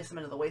and you place them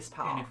into the waste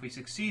pile. And if we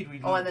succeed, we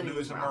and then you lose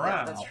lose the morale. morale.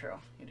 Yeah, that's true.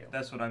 You do.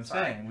 That's what I'm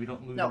Sorry. saying. We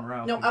don't lose No,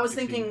 morale. no. if we I was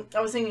succeed.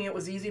 thinking it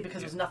was easy because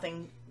there's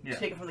nothing Yeah.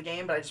 taken from the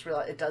game, but I just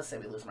realized it does say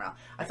we lose morale.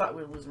 I thought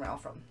we would lose morale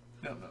from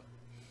No. because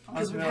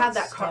Honestly, we've had that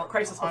that's still-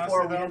 crisis before.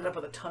 honestly, We though, ended up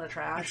with a ton of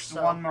trash. It's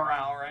So 1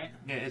 morale, right?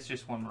 Yeah, it's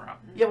just 1 morale.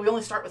 yeah, we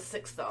only start with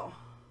 6 though,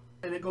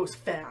 and it goes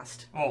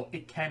fast. Well,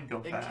 it can go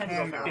It fast.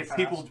 can go If fast.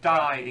 people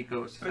die, it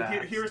goes But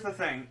fast. here's the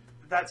thing.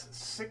 That's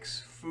 6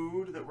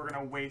 food that we're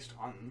gonna waste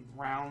on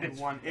round It's-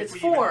 1 it's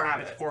if we 4. even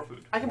have It's it. 4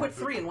 food. I can More put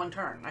food. 3 in 1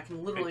 turn. I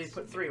can literally It's-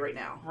 put 3 right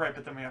now. Right,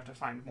 but then we have to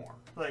find more.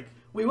 Like,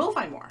 We will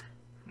find more.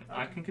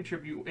 I can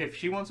contribute if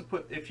she wants to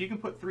put. If she can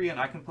put 3 in,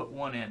 I can put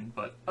 1 in.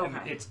 But I mean,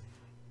 Okay. it's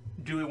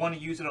do we want to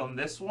use it on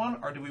this one,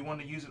 or do we want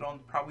to use it on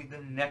probably the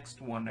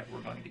next one that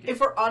we're going to get? If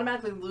we're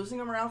automatically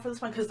losing a morale for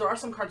this one, because there are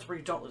some cards where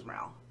you don't lose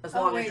morale, as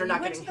long as you're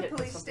not getting hit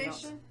with something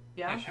else.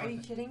 Yeah? Yeah, Are you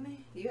kidding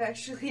me? You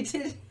actually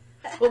did.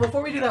 Well,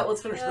 before we do that,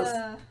 let's finish this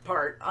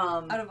part.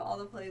 Out of all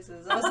the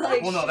places, I was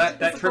like, well, no, that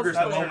triggers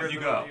the That moment you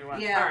go.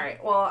 Yeah. All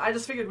right. Well, I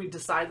just figured we'd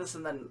decide this,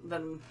 and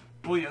then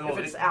Well, yeah, if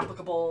it's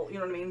applicable, you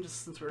know what I mean?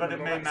 Just since we're But in it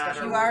the may middle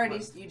of matter.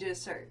 discussion. You did a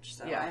search,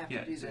 so Yeah. I have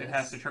to do this. It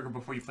has to trigger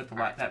before you put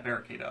that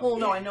barricade up. Well,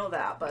 no, I know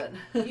that, but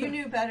You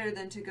knew better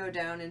than to go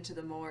down into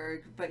the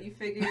morgue, but you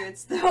figure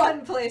it's the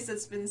one place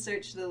that's been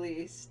searched the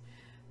least.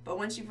 But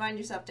once you find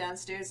yourself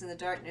downstairs in the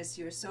darkness,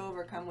 you are so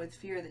overcome with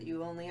fear that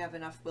you only have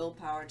enough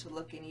willpower to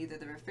look in either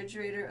the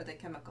refrigerator or the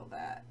chemical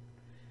vat.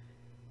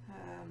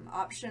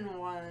 Option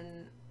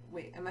 1...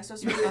 Wait, am I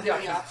supposed to read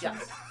off the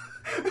options?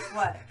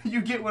 What? You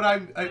get what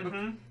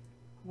I'm...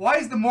 Why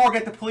is the morgue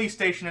at the police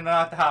station and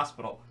not at the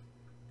hospital?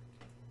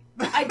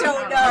 I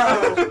don't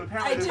know.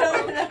 Apparently I there's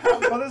don't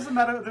both. know. Well, there's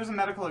a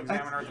medical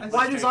examiner. At the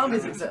why do police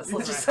zombies station. exist?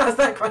 Let's just ask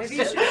that Maybe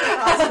you question. should put a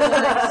hospital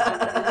next to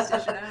the police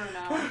station. I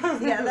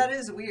don't know. Yeah, that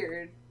is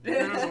weird. It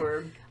is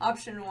weird.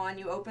 Option 1,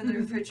 you open the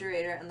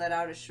refrigerator and let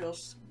out a shrill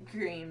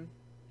scream.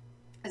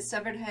 A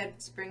severed head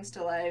springs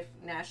to life,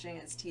 gnashing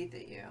its teeth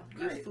at you.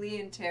 You Great. flee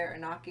in terror,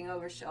 knocking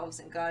over shelves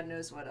and God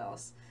knows what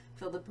else.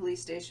 Fill the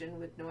police station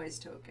with noise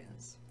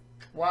tokens.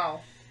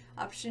 Wow.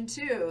 Option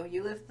 2,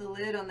 you lift the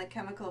lid on the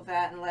chemical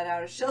vat and let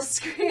out a shrill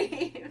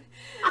scream.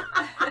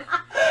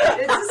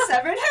 It's a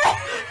severed head.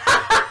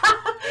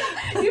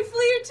 You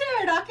flee in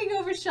terror, knocking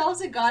over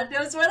shelves and God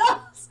knows what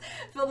else.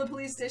 Fill the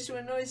police station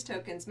with noise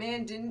tokens.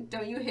 Man,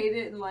 don't you hate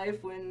it in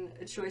life when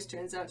a choice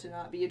turns out to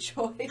not be a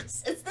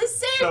choice? It's the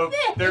same So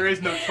thing. there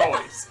is no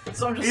choice.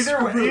 So I'm just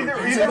Either way, screwed.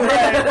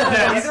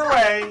 either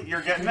way,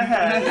 you're getting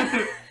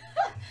ahead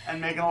and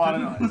making a lot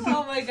of noise.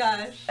 Oh my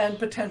gosh. And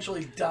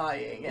potentially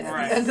dying at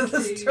Right. the end of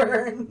this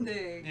turn.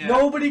 Thing. Yeah.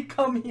 Nobody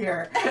come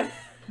here.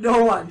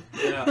 No one.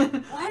 Yeah.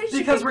 Why did you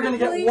Because pick we're the gonna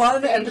get police one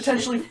and station?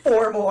 potentially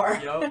 4 more.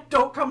 Yup.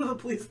 Don't come to the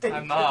police station.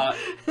 I'm not.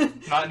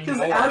 Not Because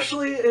anymore.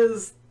 Ashley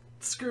is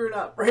screwing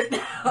up right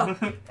now.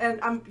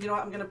 And I'm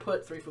gonna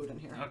put 3 food in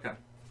here. Okay.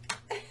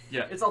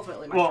 Yeah. It's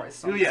ultimately my Well, choice,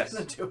 so I'm yes.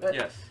 just gonna do it.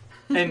 Yes.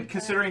 And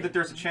considering that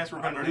there's a chance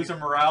we're going to lose a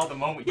morale the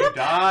moment you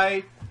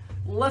die.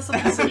 Less of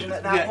a decision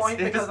at that Yes, point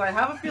it is. because I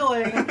have a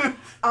feeling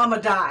I'ma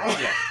die.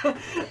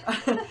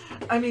 Yeah.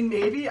 I mean,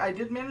 maybe I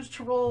did manage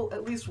to roll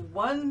at least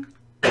one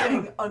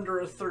thing under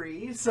a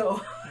 3,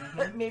 so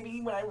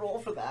maybe when I roll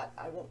for that,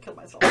 I won't kill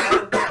myself.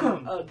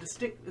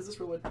 Distinct. Is this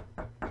real wood?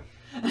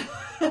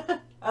 I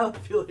don't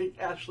feel like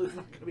Ashley's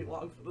not going to be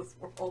long for this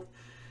world,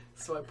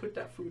 so I put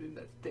that food in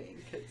that thing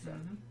because,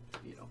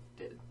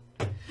 did.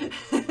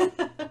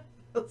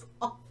 That's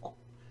awful.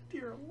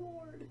 Dear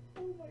Lord.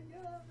 Oh my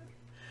God.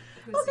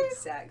 It was the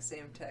exact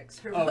same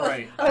text. For Oh, both.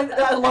 right.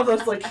 I love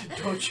those, like,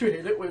 don't you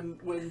hate it when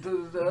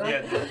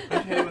Yeah.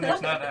 Okay, when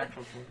there's not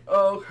actual food.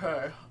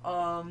 Okay.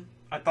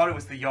 I thought it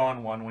was the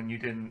yawn one when you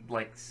didn't,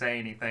 like, say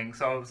anything,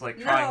 so I was, like,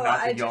 trying No, not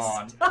to I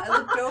yawn. just, I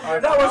looked over.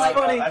 That was I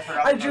funny.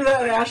 forgot I drew about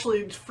that that. at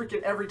Ashley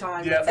freaking every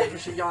time Yeah.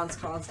 because she yawns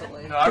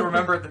constantly. No, I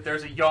remember that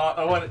there's a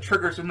yawn, one that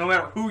triggers, no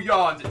matter who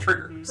yawns, it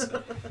triggers.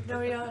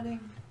 No yawning.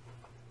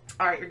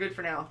 Alright, you're good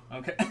for now.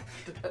 Okay.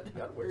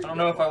 Depending on where I you don't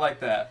know go. if I like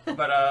that,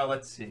 but,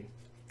 let's see.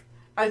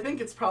 I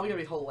think it's probably going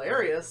to be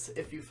hilarious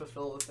if you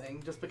fulfill the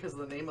thing just because of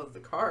the name of the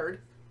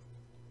card.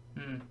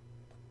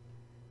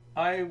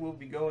 I will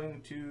be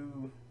going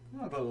to...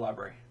 I'll go to the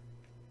library.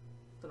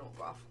 Then it'll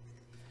go off.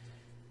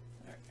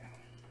 Okay.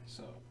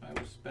 So, I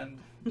will spend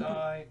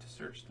die to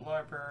search the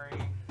library.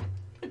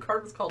 The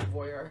card was called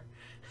Voyeur.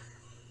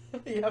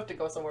 You have to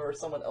go somewhere where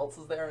someone else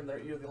is there and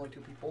you're the only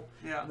 2 people.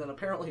 Yeah. And then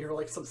apparently you're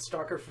like some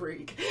stalker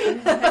freak.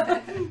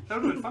 That would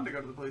have been fun to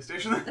go to the police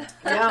station.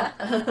 Yeah.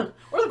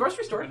 Or the grocery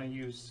I'm store. going to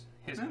use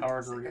his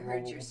power to I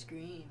heard your reroll.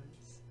 screams.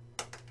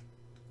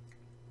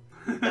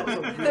 That was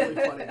a really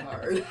funny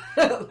card.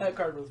 That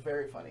card was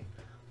very funny.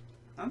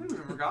 I don't think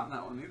we've ever gotten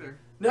that one either.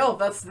 No,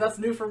 that's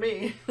new for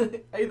me.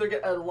 I either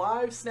get a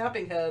live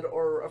snapping head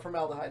or a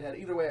formaldehyde head.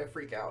 Either way, I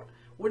freak out.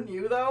 Wouldn't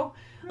you, though?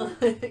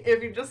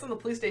 If you're just in the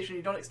police station,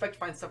 you don't expect to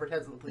find severed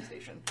heads in the police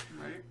station.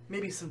 Right?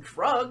 Maybe some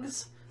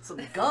drugs, some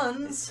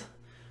guns,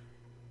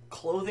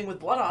 clothing with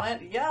blood on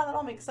it. Yeah, that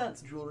all makes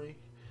sense. Jewelry.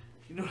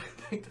 You don't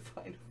expect to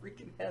find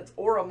freaking heads.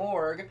 Or a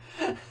morgue.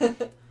 Up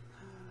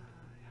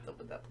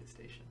at that police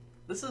station.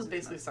 This is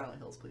basically Silent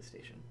Hill's police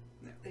station.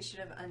 They should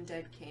have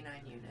undead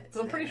canine units.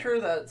 So I'm pretty there. sure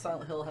that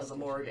Silent Hill has a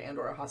morgue and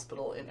or a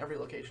hospital in every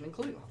location,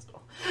 including the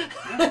hospital.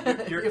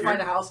 You're- You find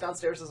you're- a house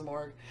downstairs as a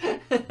morgue.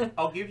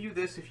 I'll give you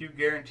this if you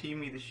guarantee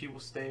me that she will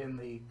stay in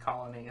the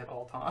colony at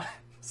all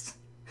times.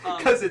 Um,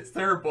 Because it's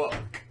their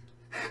book.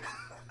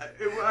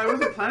 I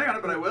wasn't planning on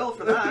it, but I will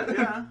for that,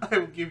 yeah. I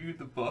will give you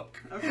the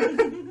book.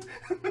 Okay.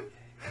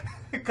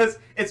 Because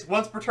it's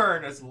once per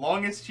turn. As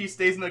long as she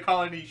stays in the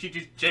colony, she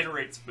just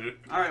generates food.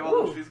 Alright,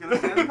 well, Ooh. she's going to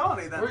stay in the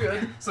colony then. We're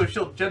good. So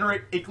she'll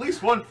generate at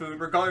least 1 food,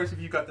 regardless if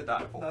you got the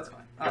die for That's her.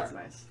 fine. That's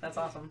Alright. nice. That's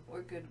awesome.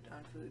 We're good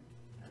on food.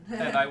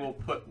 And I will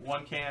put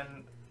 1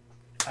 can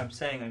I'm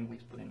saying I'm at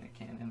least putting a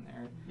can in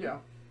there. Yeah.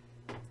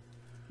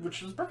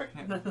 Which is perfect.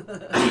 Yeah. Does that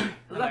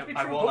have to be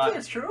true? Hopefully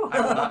it's true. I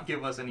will not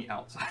give us any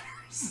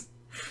outsiders.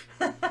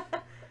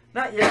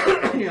 Not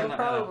yet. Yeah, not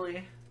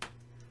probably.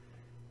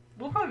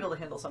 We'll probably be able to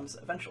handle some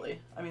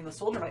eventually. I mean, the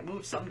soldier might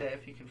move someday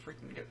if he can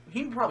freaking get.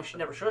 He probably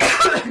never should.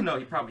 No,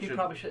 he probably should. He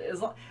probably should.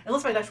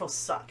 Unless my dice rolls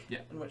suck. Yeah.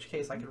 In which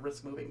case I could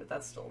risk moving, but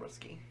that's still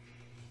risky.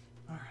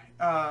 All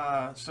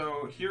right.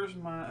 So here's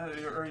my.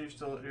 Are you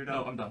still? You're done.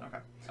 No, I'm done. Okay.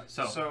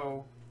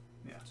 So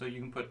yeah. So you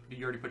can put.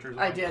 You already put yours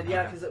away? I did,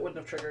 yeah, Okay. because it wouldn't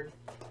have triggered.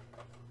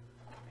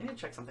 I need to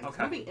check something. 'Cause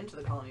Okay. Moving into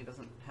the colony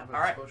doesn't have an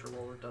All right. exposure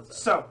roll, or does it?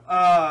 So It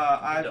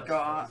I've does.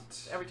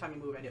 got. Every time you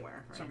move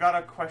anywhere. Right? So I've got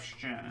a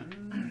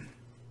question.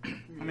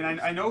 I mean,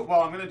 I know.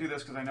 Well, I'm going to do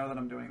this because I know that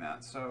I'm doing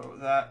that. So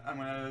that I'm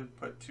going to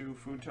put 2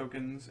 food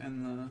tokens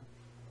in the.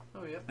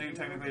 Oh, yeah. I think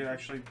technically it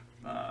actually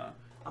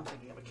I'm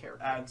thinking of a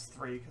character. adds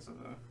 3 because of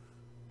the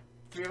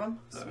 3 of them?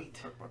 the Sweet.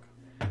 cookbook.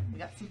 We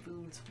got some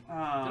foods. Did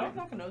I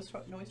knock a noise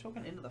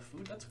token into the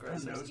food? That's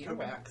gross. A There's nose token?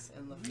 earwax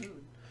in the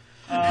food.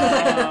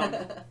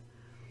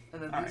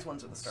 And then all these right.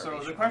 ones are the So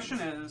starvation the question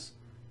ones. is,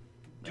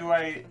 do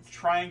I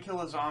try and kill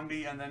a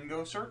zombie and then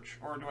go search,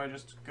 or do I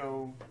just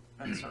go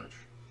and search?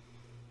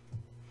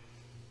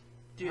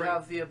 Do you Right.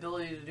 have the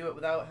ability to do it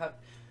without having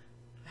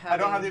I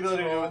don't have the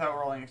ability to do it roll- without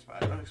rolling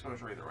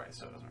exposure either way,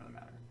 so it doesn't really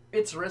matter.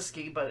 It's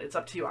risky, but it's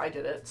up to you. I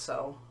did it,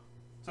 so.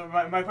 So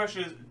my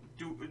question is,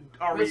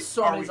 are we? With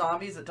so are many we,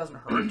 zombies, it doesn't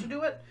hurt to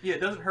do it. Yeah,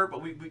 it doesn't hurt,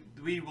 but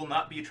we will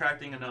not be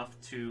attracting enough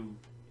to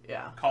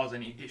Yeah. cause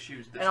any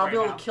issues. And I'll be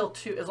able to kill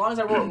 2. As long as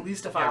I roll at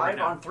least a 5 right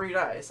now. on 3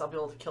 dice, I'll be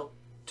able to kill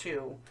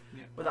 2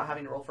 Yeah. without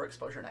having to roll for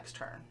exposure next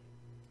turn.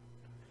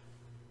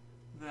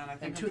 Then I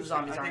think And I'm 2 just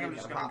zombies gonna, I think aren't I'm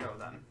just even gonna gonna go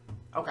then.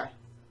 Okay.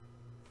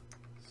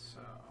 So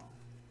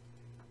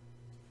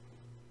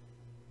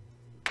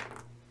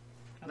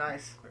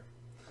Nice. clear.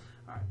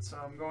 All right, so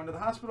I'm going to the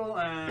hospital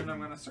and I'm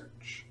gonna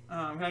search.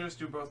 Can I just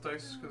do both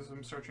dice because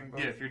I'm searching both?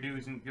 Yeah, if you're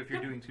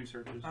doing 2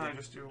 searches. I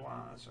just do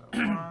one. So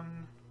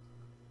 1.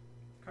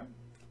 Okay.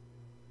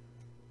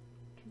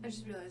 I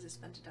just realized I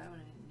spent a die when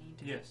I didn't need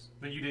to. Yes,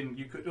 but you didn't.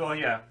 You could. Oh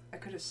yeah, I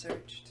could have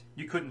searched.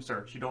 you couldn't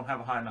search. You don't have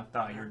a high enough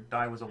die. Your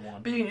die was a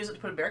 1. But you can use it to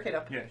put a barricade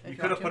up. Yeah, if you you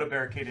could have want put to. a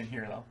barricade in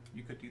here though.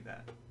 You could do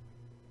that.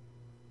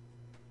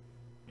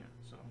 Yeah,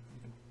 so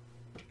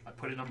I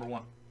put it number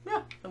 1.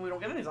 Yeah, then we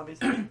don't get any zombies.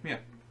 Yeah.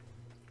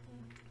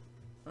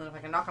 And then if I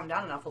can knock them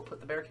down enough, we'll put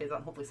the barricades out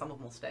and hopefully some of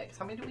them will stay. 'Cause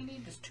how many do we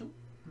need? Just 2?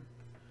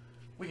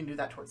 We can do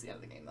that towards the end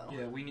of the game, though.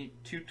 Yeah, we need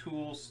 2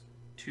 tools,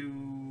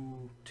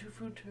 2. 2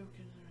 food tokens.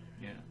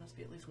 Yeah. There must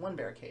be at least 1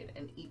 barricade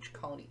in each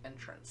colony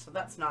entrance. So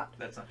that's not...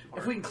 That's not too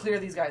hard. If we can clear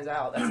these guys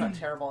out, that's not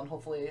terrible. And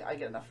hopefully I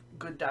get enough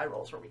good die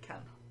rolls where we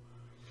can.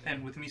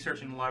 And with me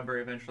searching the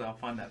library, eventually I'll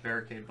find that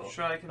barricade book.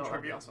 Should I that'd be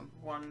contribute awesome.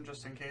 1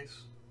 just in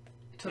case?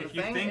 To If the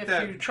you thing, think if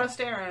that- you trust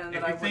Aaron,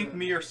 then If I you think wouldn't.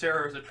 me or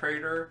Sarah is a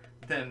traitor,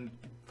 then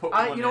put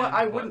one You know what? in,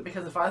 I but- wouldn't,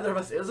 because if either of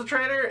us is a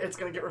traitor, it's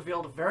going to get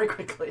revealed very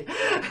quickly.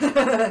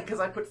 Because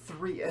I put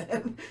 3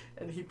 in,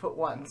 and he put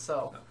 1,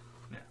 so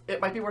Yeah.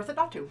 it might be worth it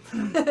not to.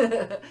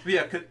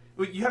 Yeah, cause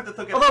you have to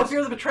look at Although it if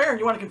you're the betrayer and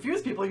you want to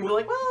confuse people, you can be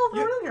like, well,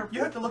 throw it in here.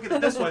 you have to look at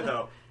it this way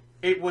though.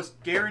 It was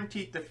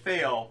guaranteed to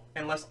fail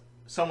unless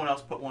someone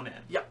else put 1 in.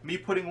 Yep. Me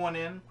putting 1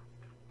 in,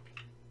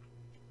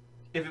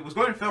 if it was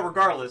going to fail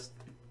regardless,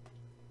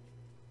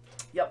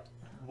 Yep.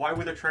 why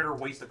would the traitor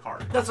waste a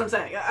card? That's what I'm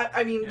saying.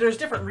 I mean, there's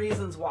different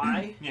reasons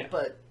why, Yeah.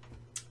 but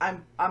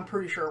I'm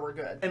pretty sure we're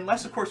good.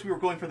 Unless, of course, we were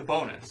going for the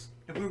bonus.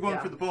 If we were going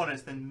Yeah. for the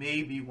bonus, then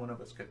maybe one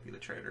of us could be the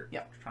traitor.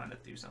 Yeah. Trying to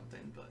do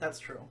something, but That's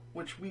true.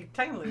 Which we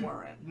technically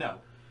weren't. no,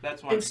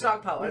 that's why. In I'm saying-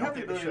 stockpile, I We don't have the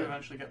think we ability to should.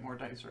 eventually get more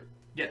dice, right?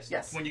 Yes.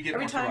 Yes. When you get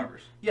Every more time-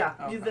 survivors. Yeah,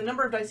 Okay. the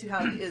number of dice you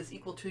have is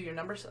equal to your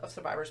number of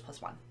survivors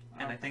plus 1.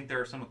 And I think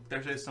there is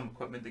some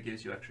equipment that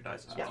gives you extra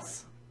dice as well.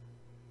 Yes.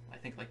 I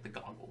think like the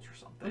goggles or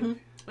something. Mhm.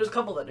 There's a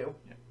couple that do.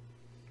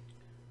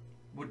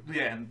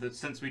 Yeah, and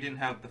since we didn't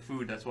have the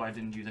food, that's why I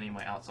didn't use any of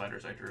my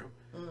outsiders I drew.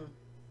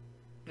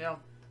 Yeah.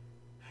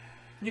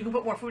 You can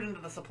put more food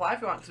into the supply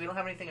if you want, because we don't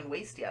have anything in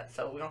waste yet,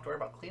 so we don't have to worry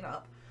about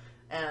cleanup.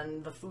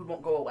 And the food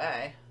won't go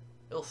away.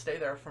 It'll stay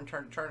there from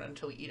turn to turn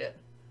until we eat it.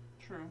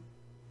 True.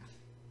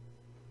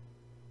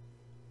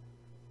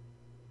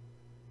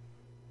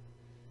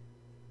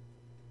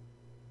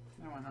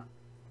 No, why not?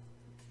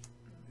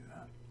 I'll do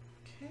that.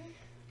 Okay.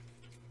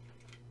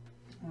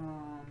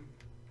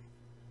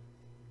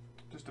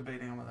 Just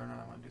debating on whether or not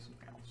I want to do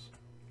something else.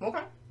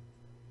 Okay.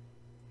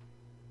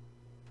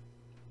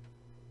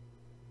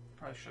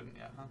 Probably shouldn't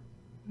yet, huh?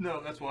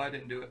 No, that's why I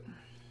didn't do it.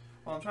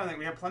 Well, I'm trying to think.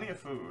 We have plenty of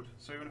food,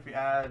 so even if we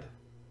add...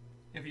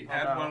 If you Oh,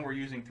 add no. 1, we're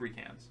using 3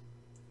 cans.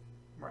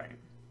 Right.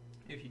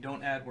 If you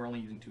don't add, we're only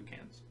using 2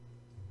 cans.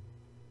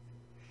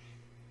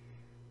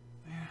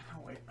 Yeah,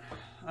 I'll wait.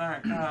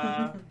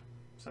 Alright,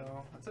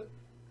 so that's it.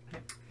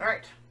 All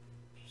right.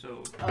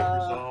 So, Uh,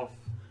 resolve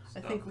I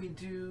stuff. think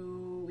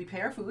we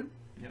pay our food,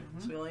 Yep.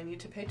 so we only need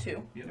to pay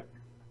 2. Yep.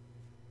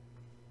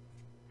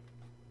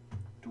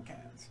 2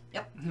 cans.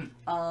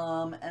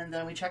 And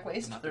then we check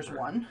waste. Not There's the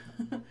 1.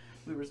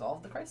 We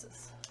resolve the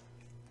crisis.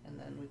 And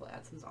then we will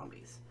add some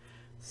zombies.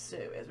 So,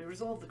 as we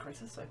resolve the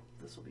crisis,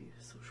 this will be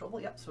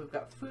sociable. Yep, so we've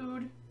got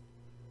food.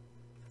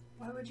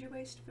 Why would you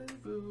waste food?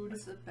 Food.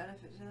 What's the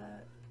benefit to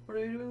that? What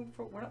are we doing?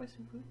 We're not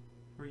wasting food.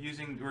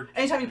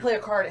 Anytime you play a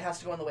card, it has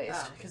to go in the waste.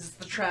 Oh. Because it's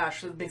the trash,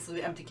 so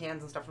basically the empty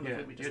cans and stuff from the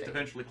food we just you have ate. to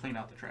eventually clean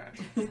out the trash.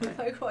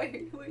 Like, why are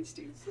you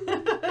wasting food?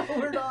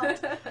 We're not.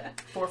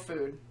 For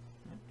food.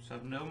 So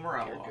no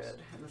morale You're loss.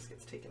 good. And this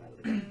gets taken out of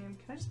the game.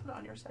 Can I just put it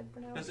on your side for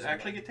now? Does it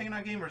actually get taken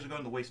out of the game, or does it go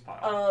in the waste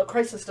pile?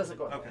 Crisis doesn't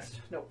go in the Okay.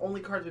 waste. No,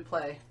 only cards we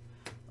play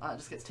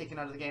just gets taken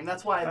out of the game.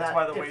 That's why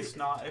the waste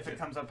if it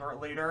comes up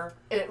later.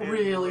 It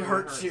really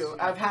hurts you.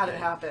 I've had it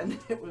happen.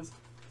 It was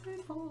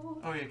painful.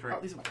 Oh, yeah, great. Oh,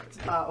 these are my cards.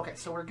 Okay,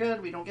 so we're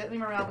good. We don't get any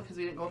morale because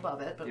we didn't go above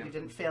it, but we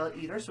didn't fail it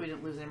either, so we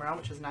didn't lose any morale,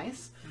 which is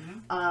nice.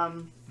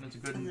 And it's a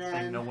good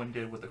thing no one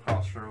did what the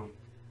crossroad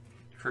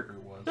trigger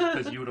was,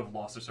 because you would have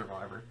lost a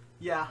survivor.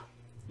 Yeah.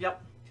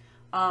 Yep.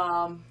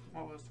 What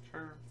was the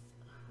trigger?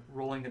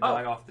 Rolling the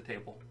die off the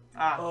table.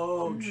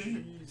 Oh,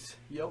 jeez.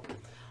 Yep.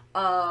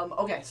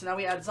 Okay, so now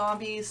we add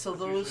zombies, so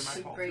those usually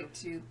my fault. Break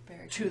to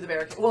barricade. to the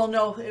barricade. Well,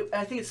 no,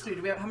 I think it's 3.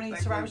 Do we have how many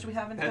survivors do we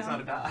have in That's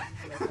town? not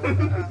a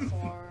bad.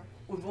 4.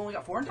 We've only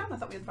got 4 in town. I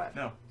thought we had 5.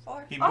 No.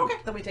 4. He Oh, moved.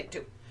 okay, then we take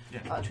 2. Yeah.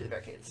 To the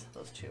barricades.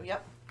 Those 2.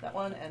 Yep, that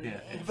one, and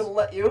Yeah, if it'll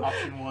let you.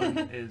 Option 1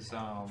 is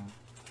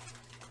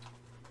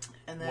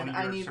And one then of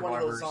I your need one of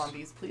those survivors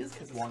zombies, please,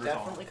 because it's wanders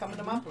definitely off. coming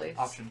to my place.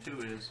 Option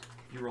 2 is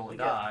you roll We a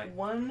get die.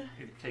 1,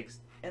 It takes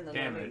and then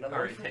damage, another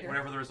or one from here.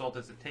 whatever the result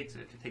is, it takes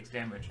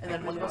damage. And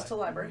then 1 goes to the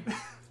library.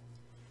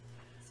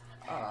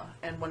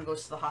 And 1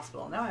 goes to the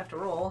hospital. Now I have to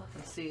roll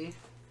and see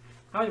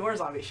how many more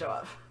zombies show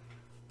up.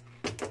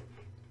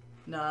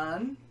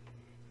 None.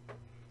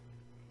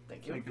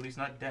 Thank you. At least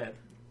not dead.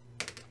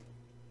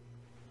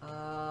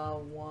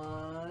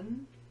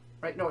 1.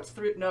 Right? No, it's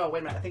 3. No, wait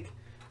a minute. I think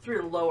 3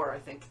 or lower. I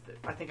think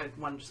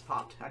 1 just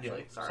popped.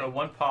 Actually, sorry. So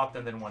 1 popped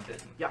and then 1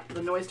 didn't. Yeah,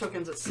 the noise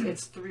tokens.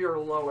 It's 3 or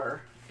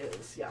lower.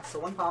 Is yeah. So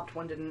 1 popped,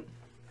 1 didn't.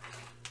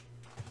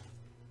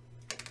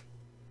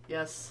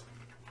 Yes.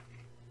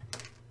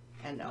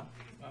 And no.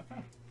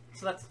 Okay.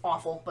 So that's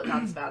awful, but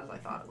not as bad as I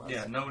thought it was.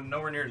 Yeah,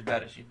 nowhere near as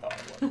bad as you thought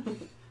it was.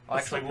 Well,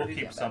 It's still actually, we'll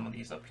pretty keep damn some bad. of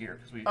these up here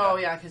because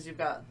Yeah, because you've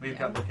got. we've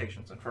got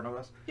locations in front of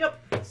us.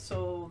 Yep.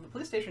 So the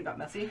police station got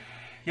messy.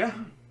 Yeah.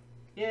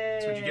 Yay.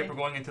 That's what you get for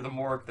going into the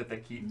morgue that they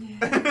keep.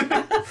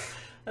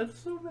 That's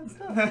so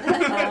messed up.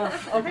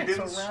 If Okay, you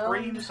didn't so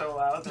scream so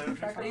loud, that would be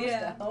track fine. those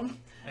Yeah. down.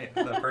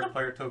 Yeah, the first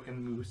player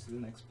token moves to the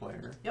next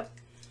player. And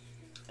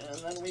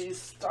then we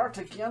start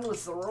again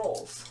with the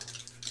rolls.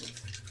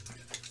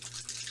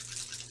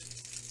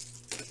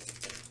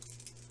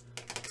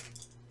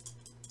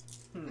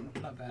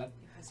 Not bad.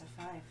 You has a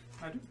 5.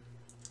 I do.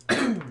 I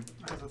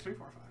have a 3,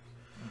 4, 5.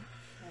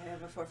 I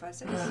have a 4, 5,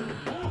 6.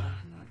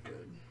 Not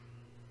good.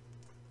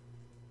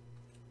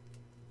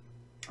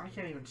 I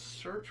can't even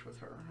search with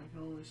her. I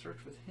can only search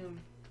with him.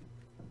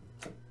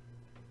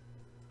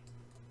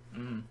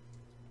 Mm.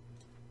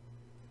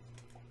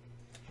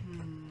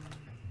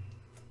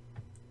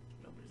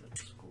 Nobody's at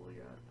school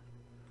yet.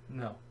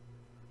 No.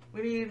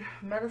 We need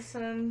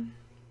medicine,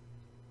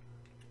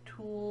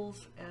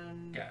 tools,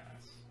 and gas.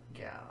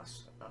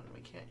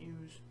 We can't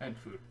use. And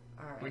food.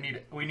 All right.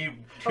 We need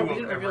 2 Oh, of we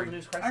didn't reveal every. the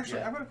news crisis. Actually,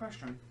 yet. I've got a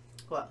question.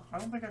 What? I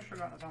don't think I should have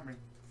gotten a zombie.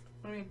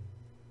 What do you mean?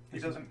 He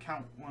doesn't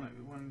count when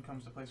it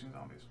comes to placing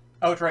zombies.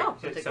 Oh, that's right. Oh,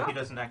 so take it so he off.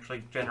 doesn't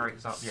actually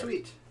generate zombies. Yeah,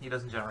 Sweet. he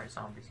doesn't generate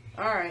zombies.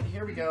 All right,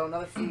 here we go.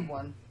 Another food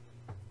one.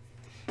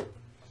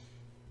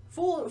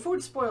 Full food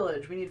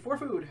spoilage. We need 4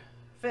 food.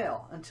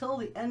 Fail. Until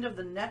the end of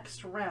the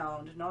next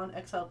round,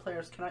 non-exiled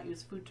players cannot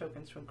use food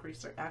tokens to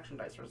increase their action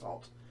dice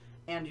result,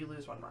 and you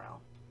lose 1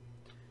 morale.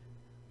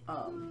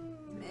 And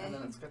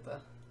then it's got the.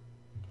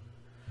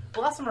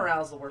 Well, that's the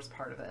morale is the worst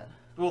part of it.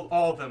 Well,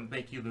 all of them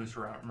make you lose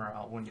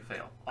morale when you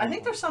fail. All I think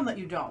of them. there's some that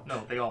you don't.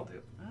 No, they all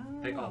do.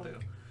 They all do.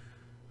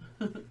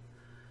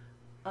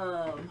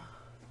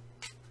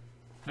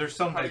 There's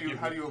some How that do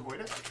you avoid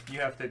it? you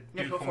have to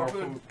You have do to go 4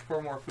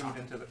 for more more food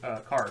into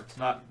the cards,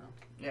 not.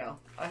 Yeah,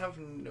 I have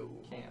no.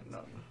 Cans.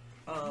 None.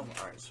 All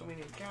right, so we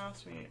need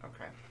gas. We need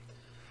okay.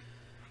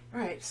 All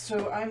right,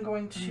 so I'm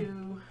going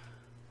to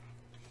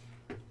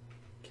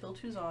kill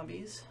 2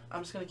 zombies.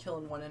 I'm just going to kill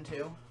in 1 and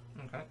 2.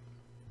 Okay.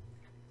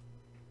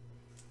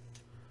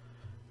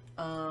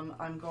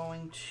 I'm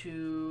going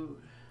to,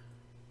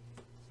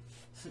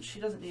 since she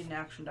doesn't need an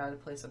action die to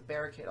place a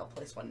barricade, I'll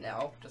place 1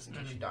 now, just in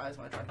case she dies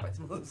when I try to fight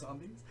some of those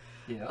zombies.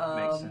 Yeah,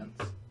 makes sense.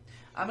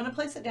 I'm going to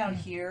place it down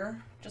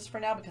here, just for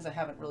now, because I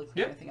haven't really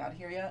cleared anything out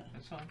here yet.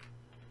 That's fine.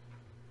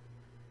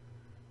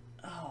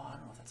 Oh, I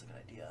don't know if that's a good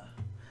idea.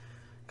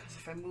 Because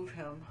if I move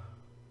him...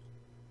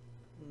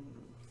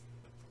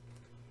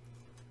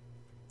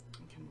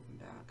 I can move him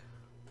back.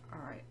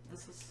 Alright,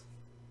 this is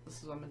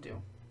what I'm going to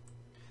do.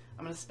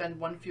 I'm going to spend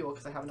 1 fuel,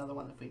 because I have another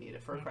one if we need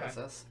it for a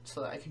crisis,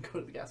 so that I can go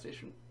to the gas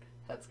station.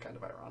 That's kind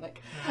of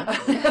ironic.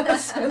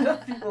 Spend a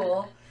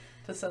fuel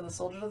to send the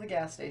soldier to the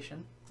gas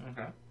station.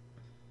 Okay.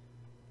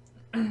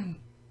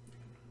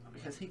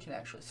 Because he can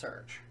actually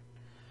search.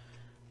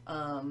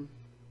 But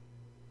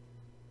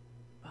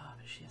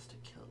she has to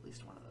kill at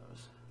least 1 of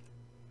those.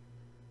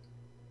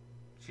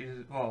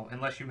 Well,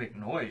 unless you make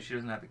noise, she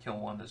doesn't have to kill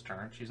one this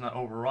turn. She's not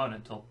overrun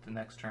until the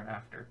next turn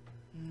after.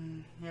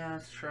 Yeah,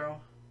 that's true.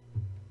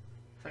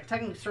 So I can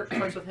technically search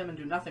twice with him and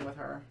do nothing with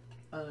her,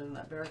 other than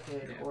that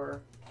barricade, Yeah.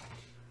 or...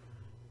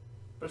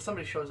 But if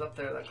somebody shows up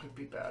there, that could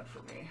be bad for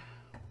me.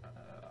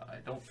 I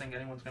don't think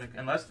anyone's going to...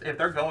 Unless, if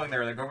they're going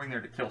there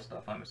to kill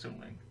stuff, I'm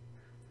assuming.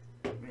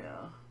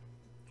 Yeah.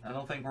 I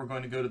don't think we're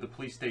going to go to the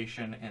police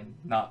station and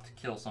not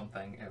kill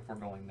something if we're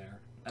going there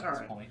at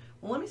this point.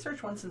 Well, let me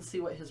search once and see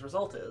what his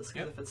result is,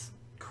 because if it's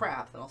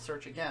crap, then I'll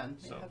search again.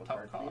 May So, I have a top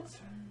card, card. please?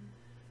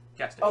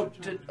 Gas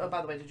station. Oh,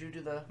 by the way, did you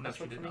do the No, crossword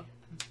she did for me? not.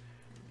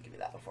 Give me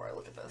that before I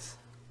look at this.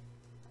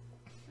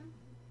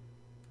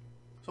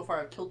 So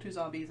far, I've killed 2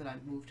 zombies and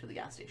I've moved to the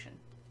gas station.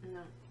 No.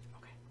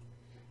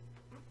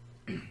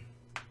 Okay.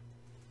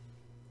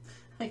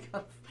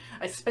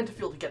 I spent a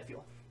fuel to get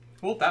fuel.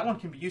 Well, that one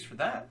can be used for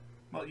that.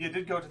 Well, you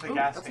did go to the Ooh,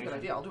 gas that's station. a good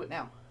idea. I'll do it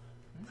now.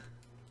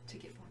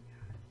 Ticket for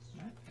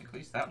At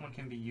least that one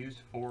can be used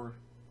for...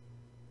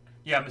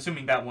 Yeah, I'm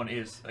assuming that one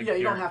is... Yeah,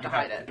 you don't have to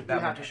hide it. You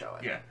have to show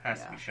it. Yeah, has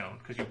to Yeah. be shown.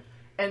 Because you...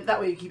 And that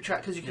way you keep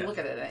track, because you can Yeah. look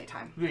at it at any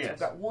time. Yes. So I've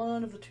got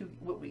one of the 2,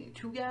 what we need,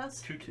 2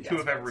 gas? Two gas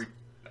of cards.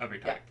 every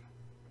Yeah. type.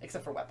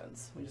 Except for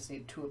weapons. We just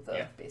need 2 of the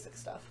Yeah. basic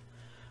stuff.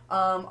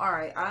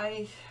 Alright,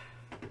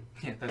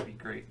 Yeah, that'd be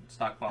great.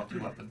 Stockpile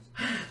 2 weapons.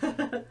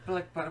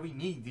 But we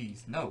need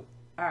these. No.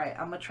 Alright,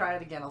 I'm gonna try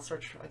it again. I'll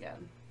search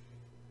again.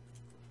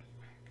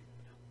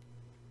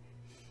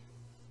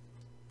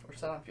 We're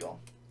set on fuel.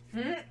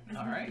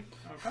 Alright.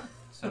 Okay.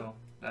 So,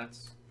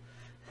 that's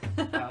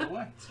out of the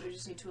way. So we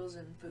just need tools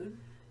and food?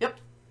 Yep.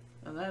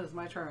 And that is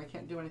my turn. I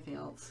can't do anything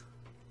else.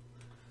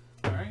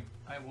 Alright.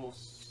 I will...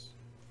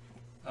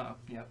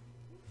 Yep.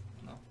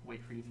 No,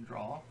 wait for you to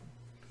draw.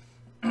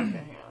 Okay,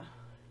 hang on.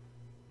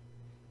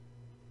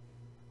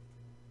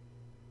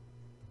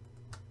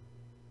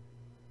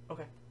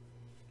 Okay.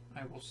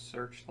 I will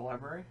search the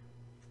library.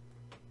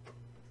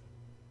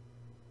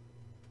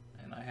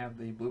 And I have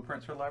the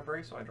blueprints for the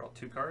library, so I draw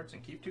 2 cards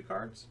and keep 2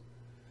 cards.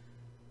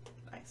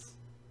 Nice.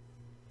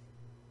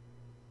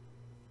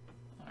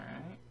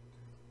 Alright.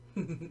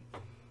 I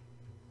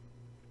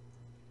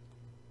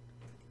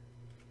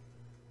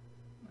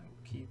will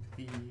keep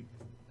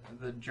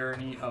the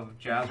journey of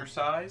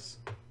Jazzercise.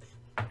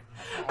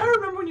 I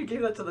remember when you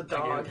gave that to the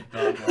dog.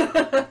 I gave it to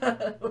the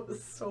dog, It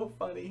was so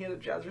funny. He had a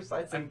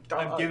jazzercise I'm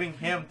dog. giving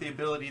him the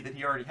ability that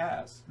he already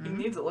has. He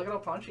needs it. Look at how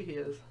paunchy he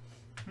is.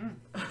 Hmm.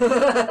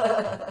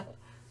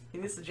 He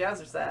needs the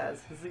jazzercise.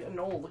 He's getting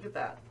old. Look at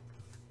that.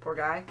 Poor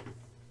guy.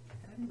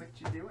 What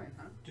you doing,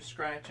 huh? Just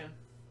scratching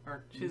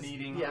or She's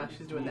kneading. Yeah,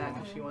 she's doing that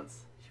because she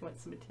wants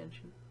some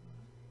attention.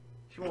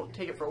 She won't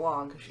take it for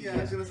long because she's. Yeah,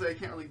 I was gonna say I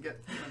can't really get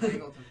an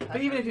angle to.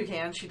 But even if you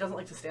can, she doesn't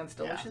like to stand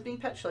still. When Yeah. she's being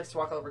pet, she likes to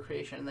walk all over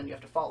creation, and then you have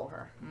to follow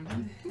her.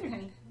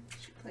 Mm-hmm.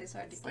 She plays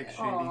hard to It's like get.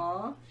 shady.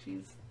 Aww,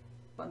 she's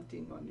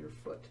bunting on your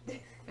foot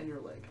and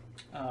your leg.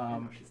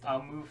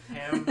 I'll move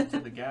him to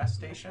the gas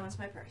Which station. one's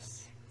my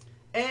purse?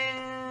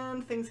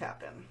 And things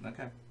happen.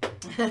 Okay.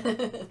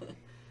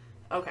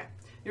 Okay.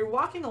 You're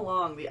walking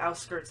along the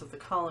outskirts of the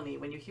colony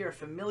when you hear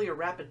familiar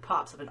rapid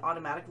pops of an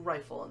automatic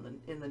rifle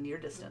in the near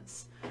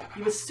distance.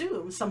 You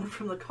assume someone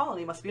from the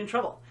colony must be in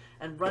trouble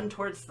and run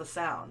towards the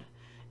sound.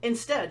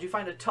 Instead, you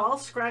find a tall,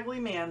 scraggly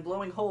man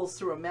blowing holes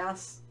through a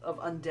mass of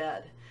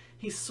undead.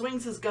 He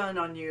swings his gun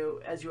on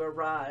you as you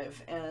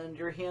arrive, and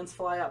your hands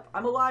fly up.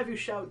 "I'm alive," you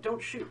shout.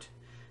 "Don't shoot."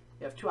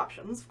 You have 2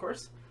 options, of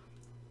course.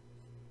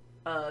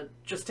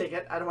 Just take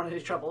it. I don't want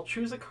any trouble.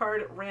 Choose a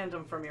card at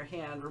random from your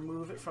hand.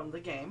 Remove it from the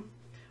game.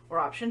 Or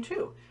option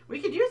 2.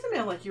 "We could use a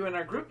man like you in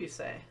our group," you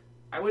say.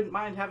 "I wouldn't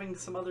mind having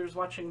some others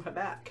watching my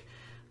back.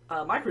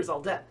 My crew's all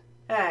dead."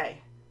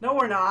 "Hey, no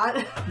we're not."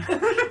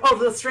 Oh,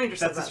 the stranger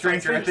said That's that. a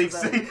stranger, I think.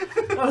 said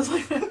that. I was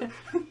like...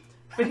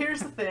 But here's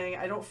the thing.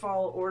 I don't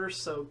follow orders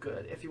so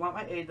good. If you want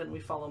my aid, then we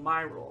follow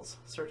my rules.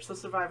 Search the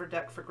survivor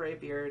deck for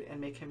Greybeard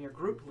and make him your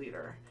group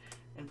leader.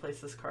 And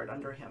place this card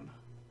under him.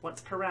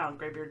 Once per round,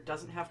 Greybeard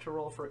doesn't have to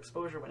roll for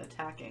exposure when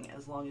attacking.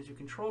 As long as you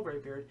control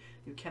Greybeard,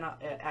 you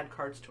cannot add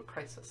cards to a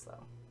crisis,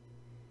 though.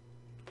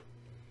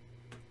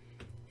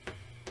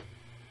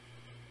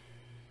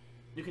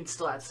 You can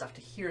still add stuff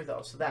to here,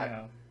 though, so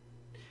that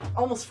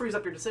almost frees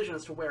up your decision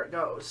as to where it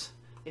goes,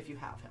 if you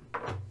have him.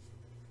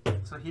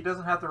 So he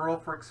doesn't have to roll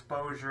for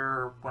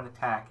exposure when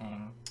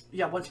attacking.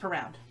 Yeah, once per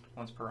round.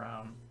 Once per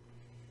round.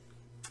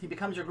 He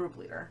becomes your group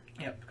leader.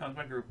 Yep, becomes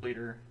my group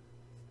leader.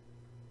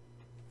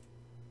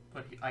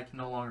 But I can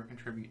no longer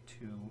contribute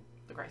to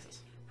The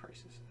crisis.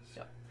 crises.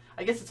 Yep.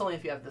 I guess it's only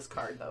if you have this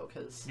card, though,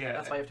 because Yeah,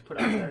 that's why you have to put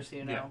it out there so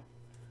you know. Yeah.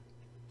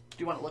 Do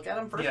you want to look at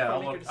him first Yeah, before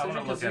I'll you make your look- I wanna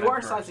decision? Because look you at are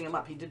it first. sizing him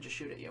up. He did just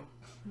shoot at you.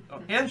 Oh,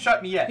 he hasn't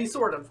shot me yet. He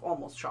sort of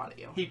almost shot at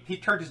you. He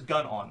turned his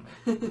gun on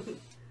me.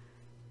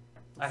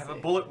 I have a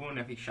bullet wound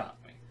if he shot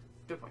me.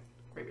 Good point.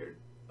 Greybeard.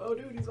 Oh,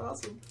 dude, he's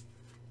awesome.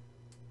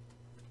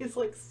 He's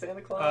like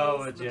Santa Claus.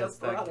 Oh, it's the yes,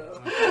 that-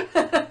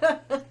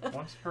 Desperado.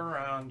 Once per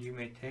round, you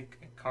may take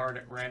a card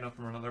at random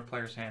from another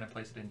player's hand and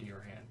place it into your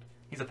hand.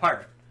 He's a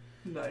pirate.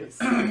 Nice.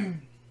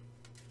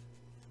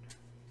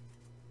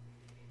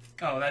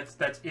 Oh, that's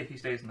if he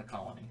stays in the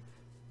colony.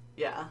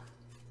 Yeah.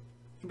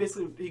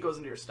 Basically, he goes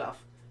into your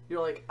stuff.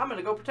 You're like, I'm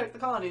gonna go protect the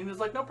colony. And he's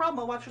like, no problem,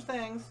 I'll watch your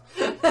things.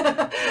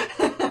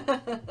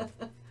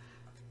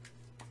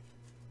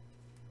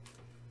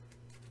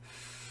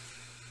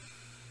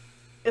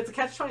 It's a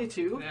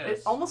catch-22. Yes.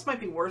 It almost might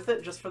be worth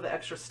it just for the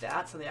extra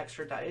stats and the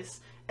extra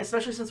dice.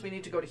 Especially since we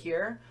need to go to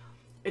here.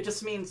 It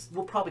just means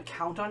we'll probably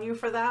count on you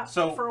for that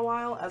for a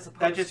while, as opposed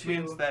to... That just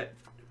means that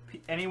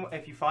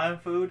if you find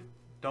food,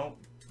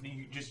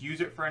 you just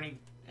use it for any...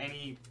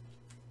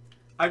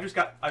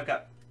 I've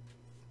got,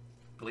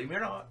 believe me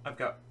or not, I've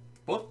got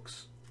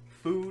books,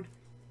 food,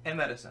 and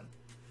medicine.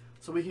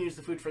 So we can use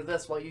the food for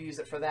this while you use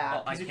it for that.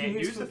 Well, I can't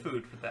use the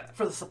food for that.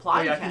 For the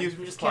supply, yeah, you I can use it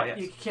for you just supply, can't.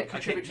 yes. You can't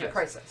contribute to the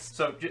crisis.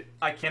 So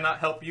I cannot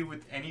help you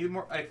with any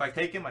more. If I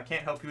take him, I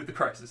can't help you with the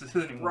crisis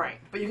anymore. Right,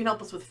 but you can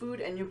help us with food,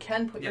 and you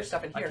can put your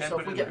stuff in here. So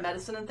if we in get there.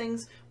 medicine and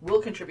things,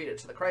 we'll contribute it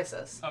to the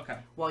crisis. Okay.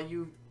 While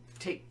you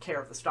take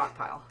care of the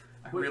stockpile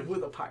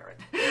with a pirate.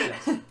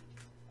 Yes.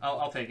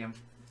 I'll take him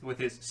with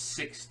his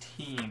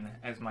 16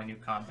 as my new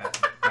combat,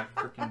 my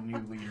freaking new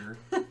leader.